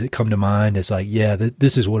stories that come to mind as like,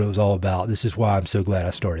 this is what it was all about. This is why I'm so glad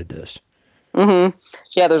I started this.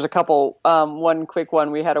 Yeah, there's a couple. One quick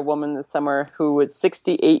one. We had a woman this summer who was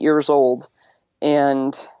 68 years old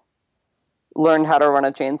and learned how to run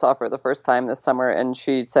a chainsaw for the first time this summer. And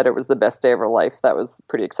she said it was the best day of her life. That was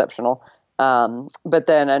pretty exceptional. But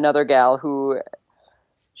then another gal who,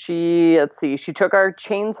 she took our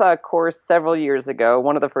chainsaw course several years ago,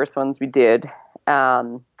 one of the first ones we did.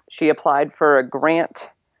 She applied for a grant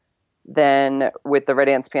then with the Red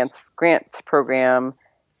Ants Pants grant program,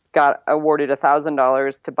 got awarded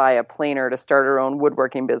 $1,000 to buy a planer to start her own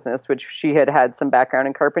woodworking business, which she had some background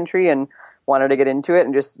in carpentry and wanted to get into it.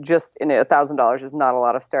 And just in $1,000 is not a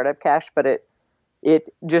lot of startup cash, but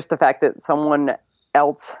it just the fact that someone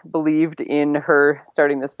else believed in her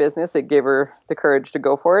starting this business, it gave her the courage to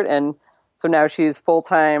go for it. And so now she's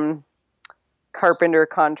full-time carpenter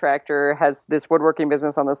contractor, has this woodworking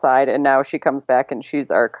business on the side, and now she comes back and she's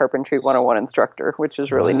our Carpentry 101 instructor, which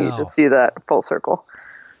is really neat to see that full circle.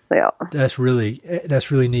 Yeah. That's really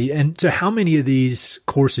neat. And so how many of these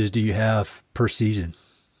courses do you have per season?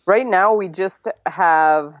 Right now, we just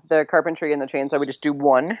have the carpentry and the chainsaw. We just do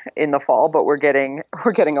one in the fall, but we're getting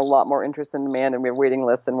a lot more interest and demand, and we have waiting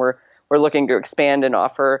lists, and we're looking to expand and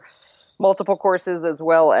offer multiple courses as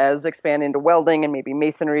well as expand into welding and maybe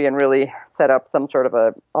masonry and really set up some sort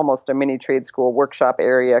of almost a mini trade school workshop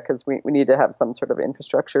area because we need to have some sort of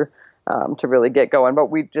infrastructure to really get going. But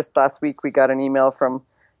last week we got an email from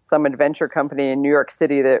some adventure company in New York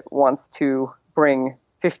City that wants to bring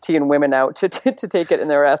 15 women out to take it, and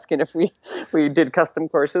they were asking if we did custom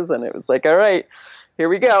courses, and it was like, all right, here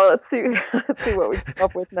we go. Let's see what we come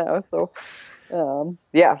up with now. So, so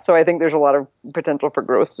I think there's a lot of potential for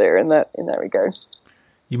growth there in that regard.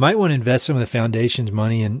 You might want to invest some of the foundation's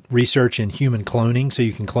money in research in human cloning so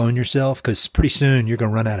you can clone yourself, because pretty soon you're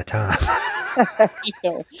going to run out of time.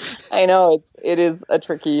 I know it is a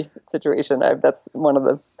tricky situation. That's one of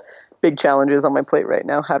the big challenges on my plate right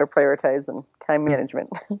now: how to prioritize and time management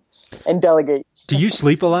and delegate. Do you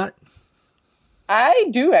sleep a lot? I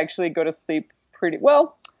do actually go to sleep pretty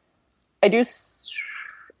well. I do.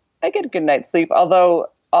 I get a good night's sleep, although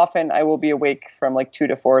often I will be awake from like 2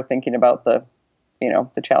 to 4 thinking about the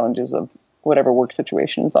challenges of whatever work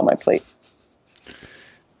situation is on my plate.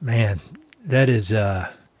 Man, that is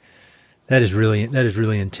really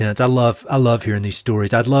intense. I love hearing these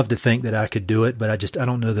stories. I'd love to think that I could do it, but I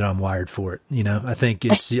don't know that I'm wired for it. I think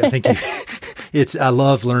I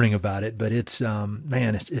love learning about it, but it's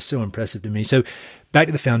so impressive to me. So back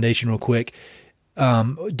to the foundation real quick.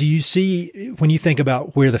 Do you see, when you think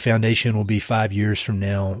about where the foundation will be 5 years from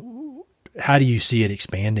now, how do you see it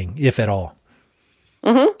expanding, if at all?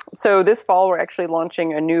 Mm-hmm. So this fall, we're actually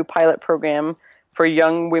launching a new pilot program for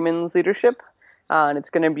young women's leadership. And it's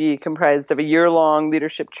going to be comprised of a year-long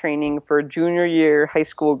leadership training for junior year high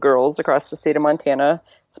school girls across the state of Montana,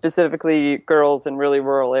 specifically girls in really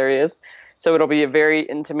rural areas. So it'll be a very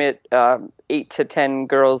intimate 8 to 10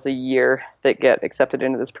 girls a year that get accepted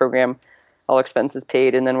into this program, all expenses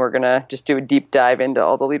paid. And then we're going to just do a deep dive into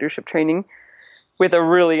all the leadership training with a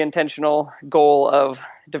really intentional goal of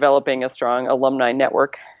developing a strong alumni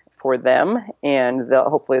network for them. And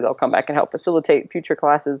hopefully they'll come back and help facilitate future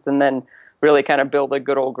classes, and then really kind of build a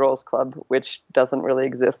good old girls club, which doesn't really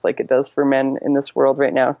exist like it does for men in this world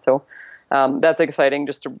right now. So that's exciting,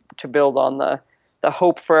 just to build on the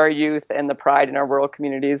hope for our youth and the pride in our rural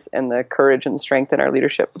communities and the courage and strength in our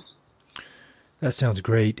leadership. That sounds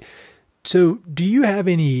great. So do you have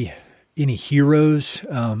any heroes?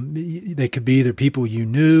 They could be either people you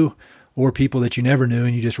knew or people that you never knew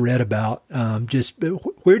and you just read about.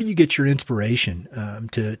 Where do you get your inspiration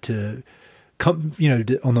to come,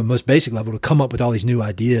 on the most basic level, to come up with all these new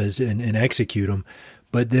ideas and execute them,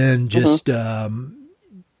 but then just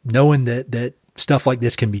knowing that stuff like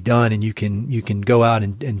this can be done, and you can go out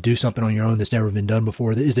and do something on your own that's never been done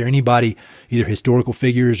before. Is there anybody, either historical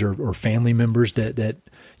figures or family members that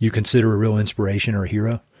you consider a real inspiration or a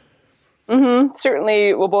hero? Mm-hmm.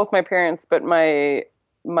 Certainly, well, both my parents, but my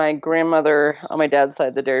grandmother on my dad's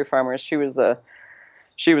side, the dairy farmers, she was a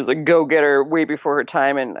go-getter way before her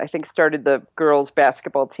time, and I think started the girls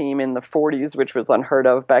basketball team in the 40s, which was unheard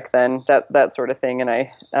of back then, that sort of thing. And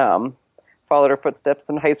I followed her footsteps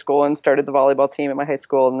in high school and started the volleyball team at my high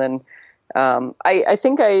school. And then I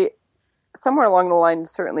think I, somewhere along the line,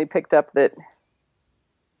 certainly picked up that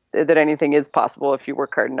anything is possible if you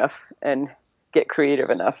work hard enough and get creative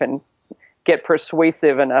enough and get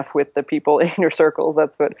persuasive enough with the people in your circles.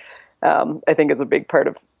 That's what I think is a big part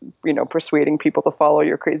of, persuading people to follow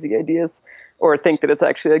your crazy ideas, or think that it's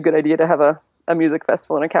actually a good idea to have a music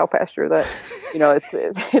festival in a cow pasture. That,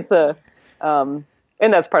 it's a,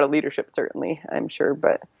 and that's part of leadership, certainly, I'm sure.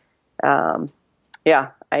 But, I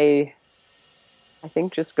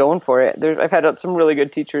think just going for it. I've had some really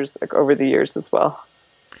good teachers over the years as well.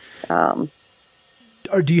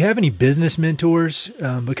 Do you have any business mentors?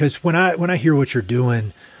 Because when I hear what you're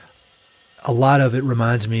doing, a lot of it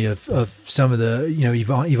reminds me of some of the,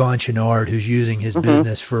 Yvon Chouinard, who's using his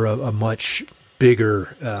business for a much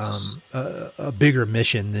bigger, a bigger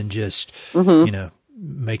mission than just,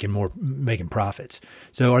 making profits.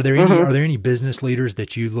 So are there any business leaders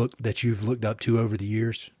that you've looked up to over the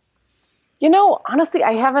years? Honestly,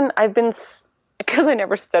 I haven't. Because I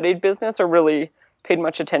never studied business or really paid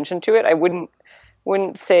much attention to it, I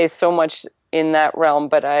wouldn't say so much in that realm,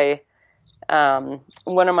 but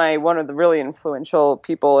one of the really influential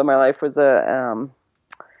people in my life was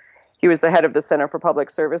he was the head of the Center for Public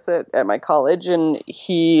Service at my college, and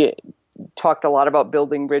he talked a lot about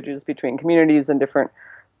building bridges between communities and different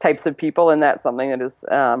types of people, and that's something that has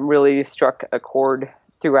really struck a chord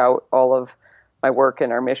throughout all of my work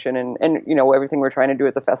and our mission and everything we're trying to do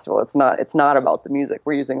at the festival. It's not about the music.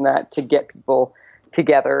 We're using that to get people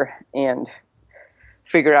together and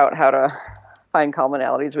figure out how to find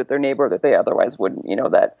commonalities with their neighbor that they otherwise wouldn't.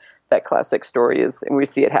 That classic story is, and we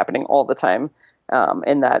see it happening all the time.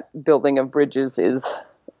 And that building of bridges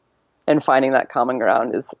and finding that common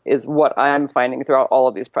ground is what I'm finding throughout all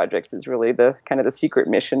of these projects is really the kind of the secret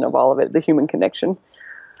mission of all of it, the human connection.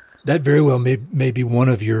 That very well may be one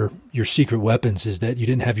of your secret weapons, is that you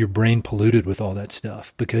didn't have your brain polluted with all that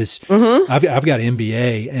stuff. Because I've got an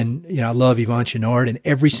MBA, and I love Yvon Chouinard, and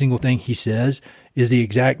every single thing he says is the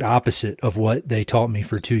exact opposite of what they taught me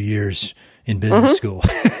for 2 years in business school.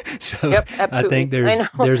 So yep, I think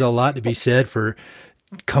there's a lot to be said for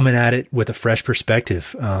coming at it with a fresh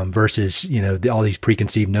perspective versus all these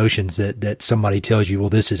preconceived notions that somebody tells you, well,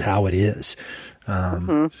 this is how it is.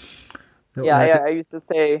 Yeah, I used to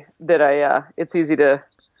say that it's easy to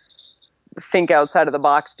think outside of the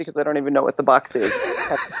box because I don't even know what the box is,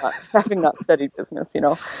 having not studied business,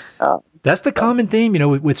 That's the common theme,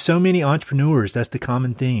 with so many entrepreneurs. That's the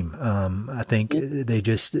common theme. I think they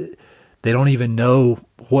don't even know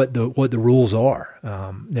what the rules are.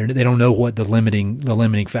 They don't know what the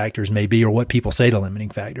limiting factors may be, or what people say the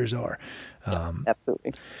limiting factors are.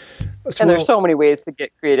 Absolutely. And there's so many ways to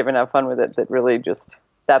get creative and have fun with it that really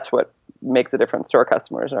that's what makes a difference to our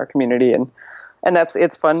customers and our community. And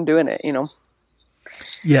it's fun doing it,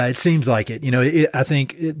 Yeah, it seems like it. I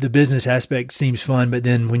think the business aspect seems fun, but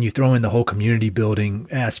then when you throw in the whole community building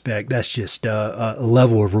aspect, that's just a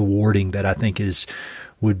level of rewarding that I think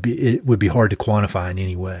would be hard to quantify in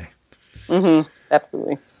any way. Mm-hmm.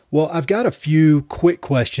 Absolutely. Well, I've got a few quick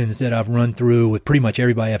questions that I've run through with pretty much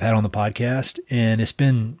everybody I've had on the podcast, and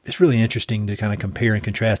it's really interesting to kind of compare and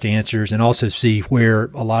contrast answers, and also see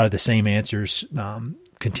where a lot of the same answers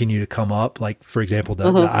continue to come up. Like, for example, the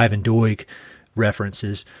Ivan Doig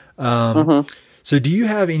references. So do you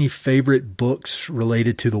have any favorite books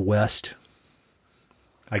related to the West?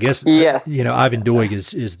 I guess, yes. Ivan Doig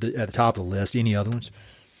is at the top of the list. Any other ones?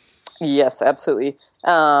 Yes, absolutely.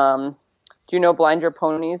 Do you know Blind Your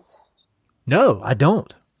Ponies? No, I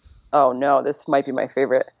don't. Oh, no, this might be my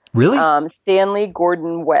favorite. Really? Stanley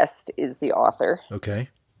Gordon West is the author. Okay.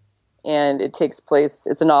 And it's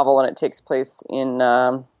a novel, and it takes place in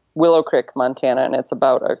Willow Creek, Montana, and it's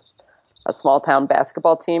about a small town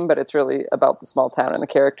basketball team, but it's really about the small town and the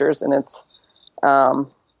characters, and it's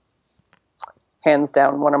hands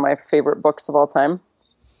down one of my favorite books of all time.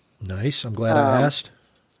 Nice. I'm glad I asked.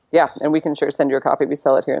 Yeah, and we can sure send you a copy. We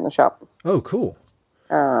sell it here in the shop. Oh, cool.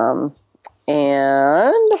 And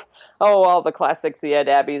all the classics, the Ed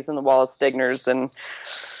Abbeys and the Wallace Stegners and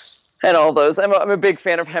all those. I'm a big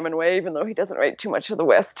fan of Hemingway, even though he doesn't write too much of the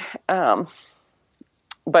West.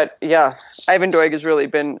 But yeah, Ivan Doig has really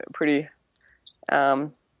been pretty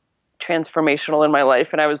transformational in my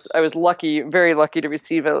life, and I was lucky, very lucky, to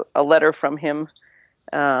receive a letter from him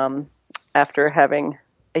after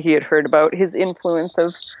he had heard about his influence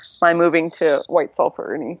of my moving to White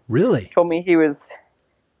Sulphur, and he really told me he was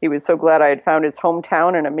so glad I had found his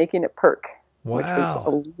hometown and I'm making it perk, wow. Which was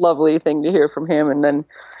a lovely thing to hear from him. And then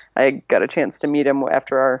I got a chance to meet him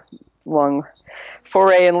after our long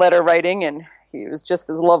foray in letter writing, and he was just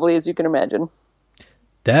as lovely as you can imagine.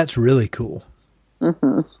 That's really cool.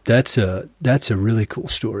 Mm-hmm. That's a really cool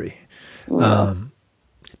story. Yeah.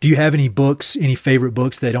 Do you have any favorite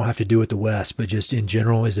books that don't have to do with the West, but just in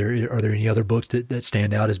general? Are there any other books that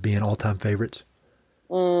stand out as being all-time favorites?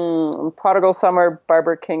 Prodigal Summer,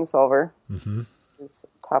 Barbara Kingsolver is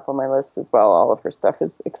top of my list as well. All of her stuff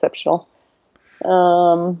is exceptional.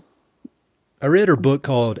 I read her book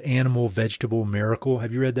called Animal Vegetable Miracle.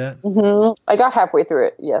 Have you read that? Mm-hmm. I got halfway through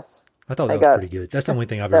it, yes. I thought that was pretty good. That's the only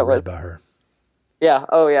thing I've ever read by her. Yeah.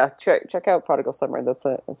 Oh, yeah. Check out Prodigal Summer. That's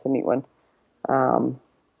a neat one.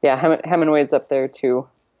 Yeah, Hemingway's up there too.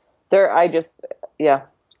 Trying to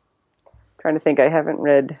think. I haven't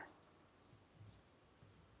read.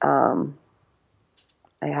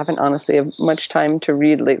 I haven't honestly had much time to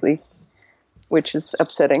read lately, which is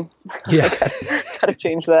upsetting. Yeah, got to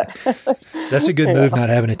change that. That's a good move. Not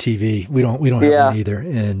having a TV. We don't have one either,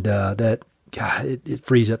 and it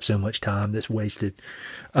frees up so much time that's wasted.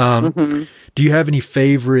 Do you have any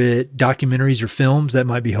favorite documentaries or films? That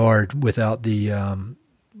might be hard without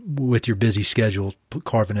with your busy schedule,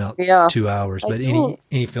 carving out 2 hours. But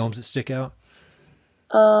any films that stick out?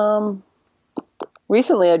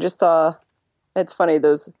 Recently, I just saw. It's funny,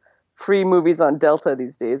 those free movies on Delta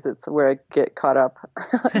these days. It's where I get caught up.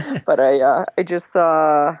 But I just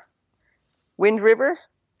saw Wind River.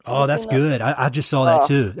 Oh, that's good. I just saw that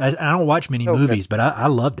too. I don't watch many movies, but I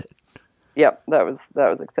loved it. Yep, that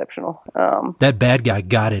was exceptional. That bad guy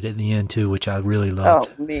got it at the end too, which I really loved.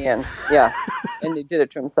 Oh man, yeah, and he did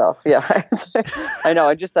it to himself. Yeah, I know.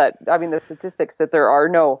 I just thought. I mean, the statistics that there are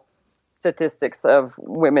no statistics of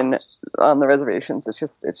women on the reservations.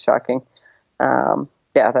 It's shocking.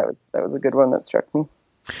 Yeah, that was a good one that struck me.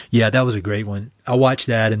 Yeah, that was a great one. I watched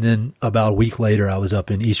that, and then about a week later, I was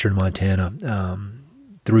up in eastern Montana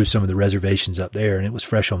through some of the reservations up there, and it was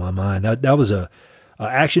fresh on my mind. That was a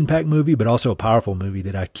action-packed movie, but also a powerful movie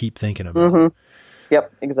that I keep thinking about. Mm-hmm.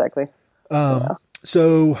 Yep, exactly.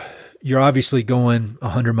 So you're obviously going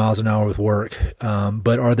 100 miles an hour with work,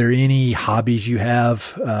 but are there any hobbies you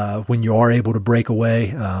have when you are able to break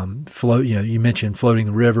away? Float, you mentioned floating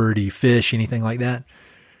the river. Do you fish, anything like that?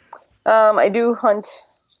 I do hunt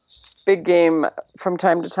big game from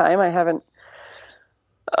time to time. I haven't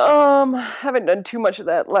Haven't done too much of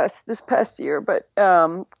that this past year, but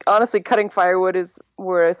honestly, cutting firewood is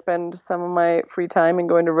where I spend some of my free time, and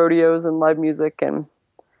going to rodeos and live music and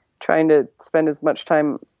trying to spend as much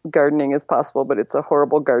time gardening as possible. But it's a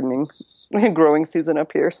horrible gardening growing season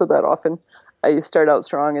up here, so that often I start out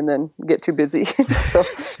strong and then get too busy. So,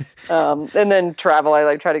 and then travel.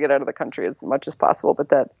 I try to get out of the country as much as possible, but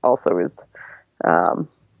that also is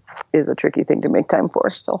a tricky thing to make time for.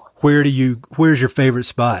 So where's your favorite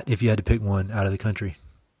spot if you had to pick one out of the country?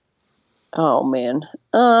 Oh man.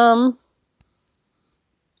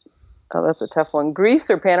 That's a tough one. Greece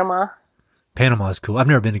or Panama? Panama is cool. I've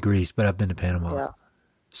never been to Greece, but I've been to Panama. Yeah.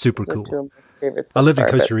 Super cool. Two of my favorites. I lived in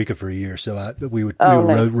Costa Rica for a year, so we would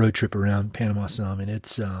nice. road trip around Panama some, and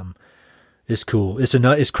it's cool.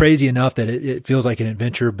 It's crazy enough that it feels like an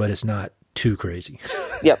adventure, but it's not too crazy.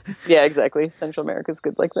 Yep. Yeah, exactly. Central America is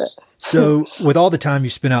good like that. So with all the time you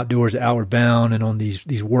spend outdoors at Outward Bound and on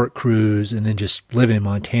these work crews and then just living in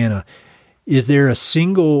Montana, is there a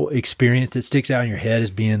single experience that sticks out in your head as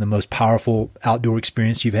being the most powerful outdoor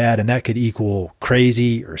experience you've had? And that could equal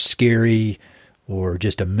crazy or scary or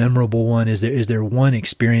just a memorable one. Is there one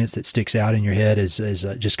experience that sticks out in your head as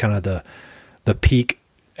just kind of the peak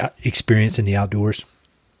experience in the outdoors?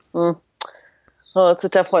 Well, it's a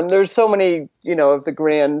tough one. There's so many, of the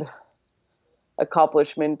grand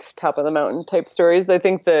accomplishment, top of the mountain type stories. I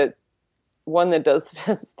think that one that does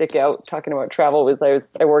stick out, talking about travel, was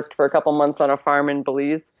I worked for a couple months on a farm in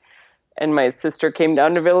Belize, and my sister came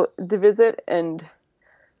down to visit, and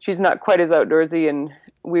she's not quite as outdoorsy, and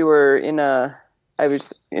we were I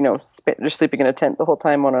was, just sleeping in a tent the whole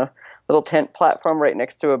time on a little tent platform right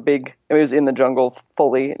next to it was in the jungle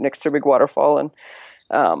fully next to a big waterfall,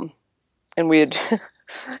 and we had,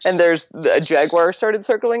 and there's a jaguar started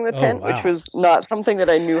circling the tent, which was not something that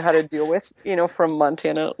I knew how to deal with, from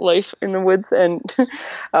Montana life in the woods. And,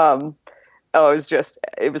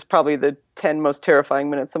 it was probably the 10 most terrifying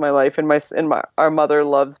minutes of my life. And our mother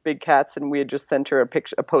loves big cats, and we had just sent her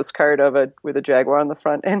a postcard with a jaguar on the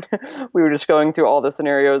front. And we were just going through all the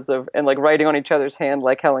scenarios and writing on each other's hand,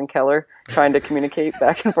 like Helen Keller, trying to communicate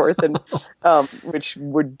back and forth, and, which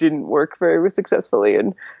didn't work very successfully.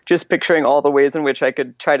 And just picturing all the ways in which I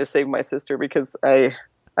could try to save my sister, because I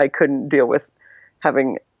couldn't deal with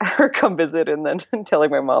having her come visit and then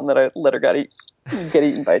telling my mom that I let her get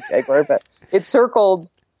eaten by a jaguar. But it circled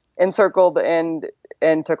and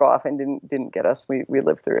took off and didn't get us. We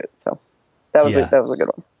lived through it. So that was a good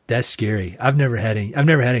one. That's scary. I've never had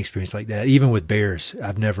an experience like that. Even with bears,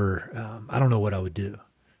 I don't know what I would do.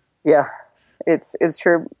 Yeah. It's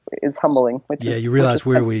sure is humbling. You realize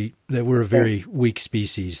that we're a very weak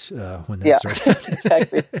species when that starts.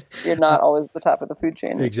 Exactly. You're not always the top of the food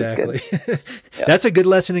chain. Exactly. That's a good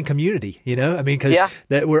lesson in community. Because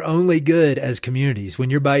that we're only good as communities.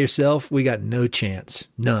 When you're by yourself, we got no chance,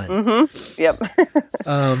 none. Mm-hmm.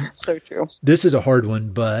 Yep. So true. This is a hard one,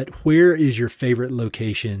 but where is your favorite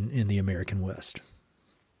location in the American West?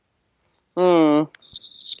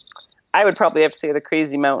 I would probably have to say the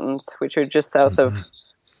Crazy Mountains, which are just south of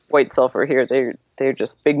White Sulphur here. They're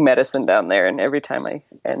just big medicine down there. And every time I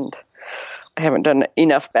haven't done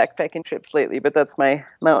enough backpacking trips lately, but that's my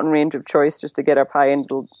mountain range of choice, just to get up high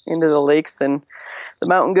into the lakes and the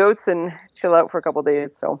mountain goats and chill out for a couple of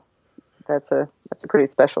days. So that's a pretty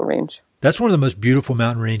special range. That's one of the most beautiful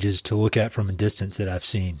mountain ranges to look at from a distance that I've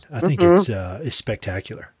seen. I think it's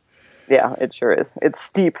spectacular. Yeah, it sure is. It's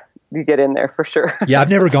steep. You get in there for sure. Yeah, I've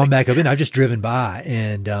never gone back up in. I've just driven by,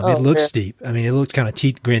 and it looks steep. It looks kind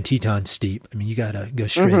of Grand Teton steep. You got to go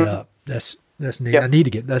straight up. That's neat. Yep. I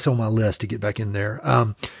need to that's on my list to get back in there.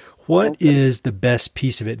 What is the best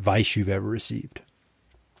piece of advice you've ever received?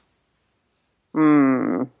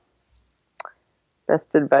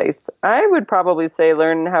 Best advice. I would probably say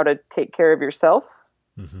learn how to take care of yourself.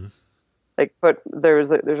 Mm-hmm. But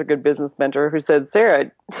there's a good business mentor who said, Sarah,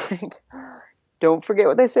 don't forget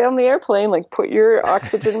what they say on the airplane. Put your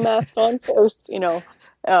oxygen mask on first, and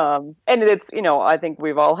it's, I think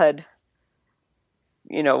we've all had,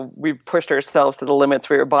 we've pushed ourselves to the limits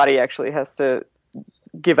where your body actually has to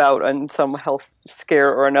give out on some health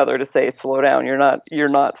scare or another to say, slow down. You're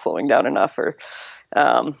not slowing down enough.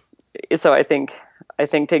 So I think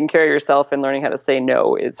taking care of yourself and learning how to say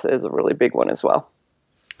no is a really big one as well.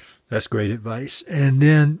 That's great advice. And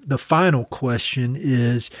then the final question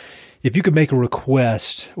is, if you could make a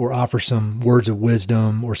request or offer some words of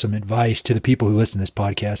wisdom or some advice to the people who listen to this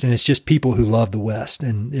podcast, and it's just people who love the West,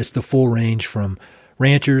 and it's the full range from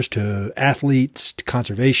ranchers to athletes to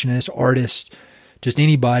conservationists, artists, just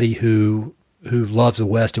anybody who loves the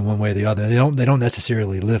West in one way or the other. They don't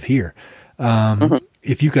necessarily live here.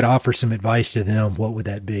 If you could offer some advice to them, what would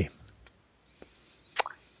that be?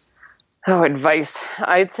 Oh, advice.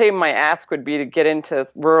 I'd say my ask would be to get into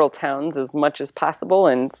rural towns as much as possible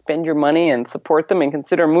and spend your money and support them and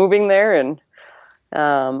consider moving there. And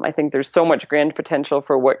I think there's so much grand potential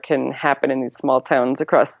for what can happen in these small towns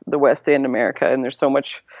across the West and America. And there's so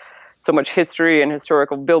much history and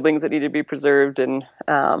historical buildings that need to be preserved, and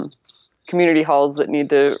community halls that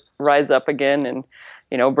need to rise up again. And,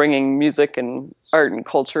 bringing music and art and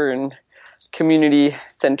culture and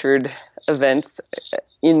community-centered events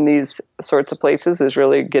in these sorts of places is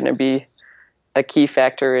really going to be a key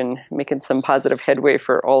factor in making some positive headway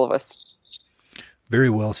for all of us. Very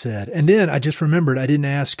well said. And then I just remembered I didn't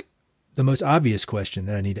ask the most obvious question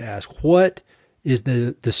that I need to ask. What is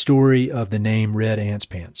the story of the name Red Ants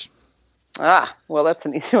Pants? Well, that's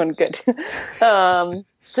an easy one. Good.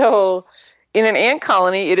 So in an ant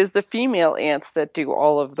colony, it is the female ants that do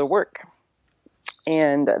all of the work.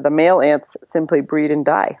 And the male ants simply breed and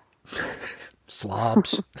die.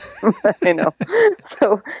 Slobs. I know.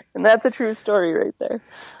 And that's a true story right there.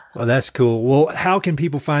 Well, that's cool. Well, how can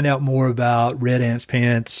people find out more about Red Ants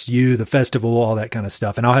Pants, you, the festival, all that kind of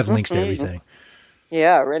stuff? And I'll have links to everything.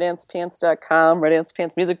 Yeah, redantspants.com,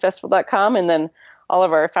 redantspantsmusicfestival.com, and then all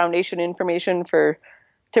of our foundation information for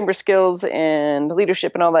timber skills and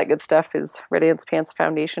leadership and all that good stuff is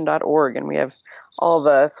redantspantsfoundation.org. And we have all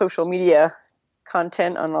the social media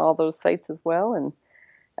content on all those sites as well. And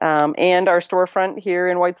our storefront here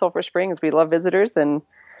in White Sulphur Springs. We love visitors, and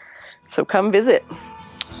so come visit.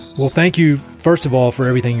 Well, thank you, first of all, for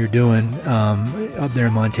everything you're doing up there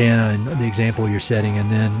in Montana and the example you're setting.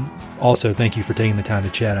 And then also thank you for taking the time to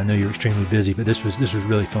chat. I know you're extremely busy, but this was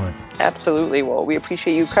really fun. Absolutely. Well, we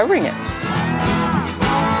appreciate you covering it.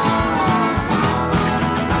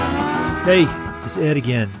 Hey, it's Ed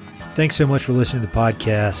again. Thanks so much for listening to the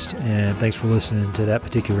podcast, and thanks for listening to that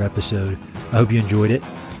particular episode. I hope you enjoyed it.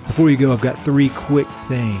 Before you go, I've got 3 quick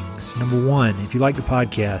things. Number 1, if you like the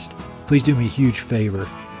podcast, please do me a huge favor.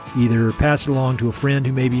 Either pass it along to a friend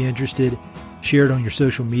who may be interested, share it on your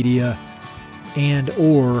social media,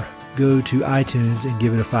 or go to iTunes and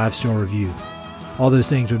give it a 5-star review. All those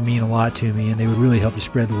things would mean a lot to me, and they would really help to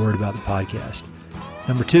spread the word about the podcast.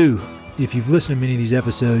 Number 2, if you've listened to many of these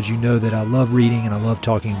episodes, you know that I love reading and I love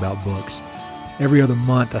talking about books. Every other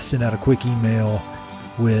month, I send out a quick email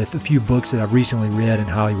with a few books that I've recently read and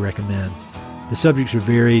highly recommend. The subjects are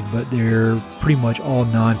varied, but they're pretty much all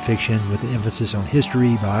nonfiction with an emphasis on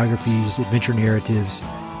history, biographies, adventure narratives,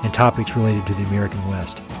 and topics related to the American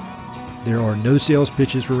West. There are no sales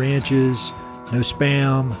pitches for ranches, no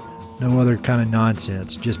spam, no other kind of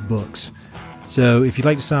nonsense, just books. So if you'd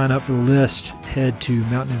like to sign up for the list, head to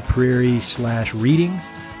Mountain and Prairie/reading,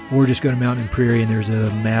 or just go to Mountain and Prairie and there's a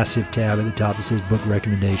massive tab at the top that says book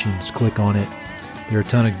recommendations. Click on it. There are a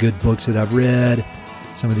ton of good books that I've read.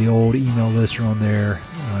 Some of the old email lists are on there.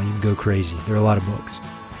 You can go crazy. There are a lot of books.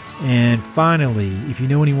 And finally, if you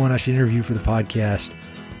know anyone I should interview for the podcast,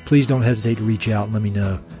 please don't hesitate to reach out and let me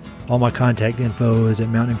know. All my contact info is at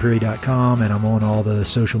mountainandprairie.com, and I'm on all the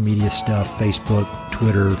social media stuff, Facebook,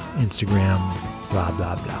 Twitter, Instagram, blah,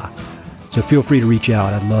 blah, blah. So feel free to reach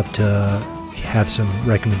out. I'd love to have some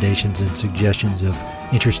recommendations and suggestions of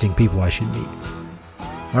interesting people I should meet.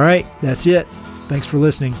 All right, that's it. Thanks for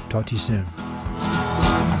listening. Talk to you soon.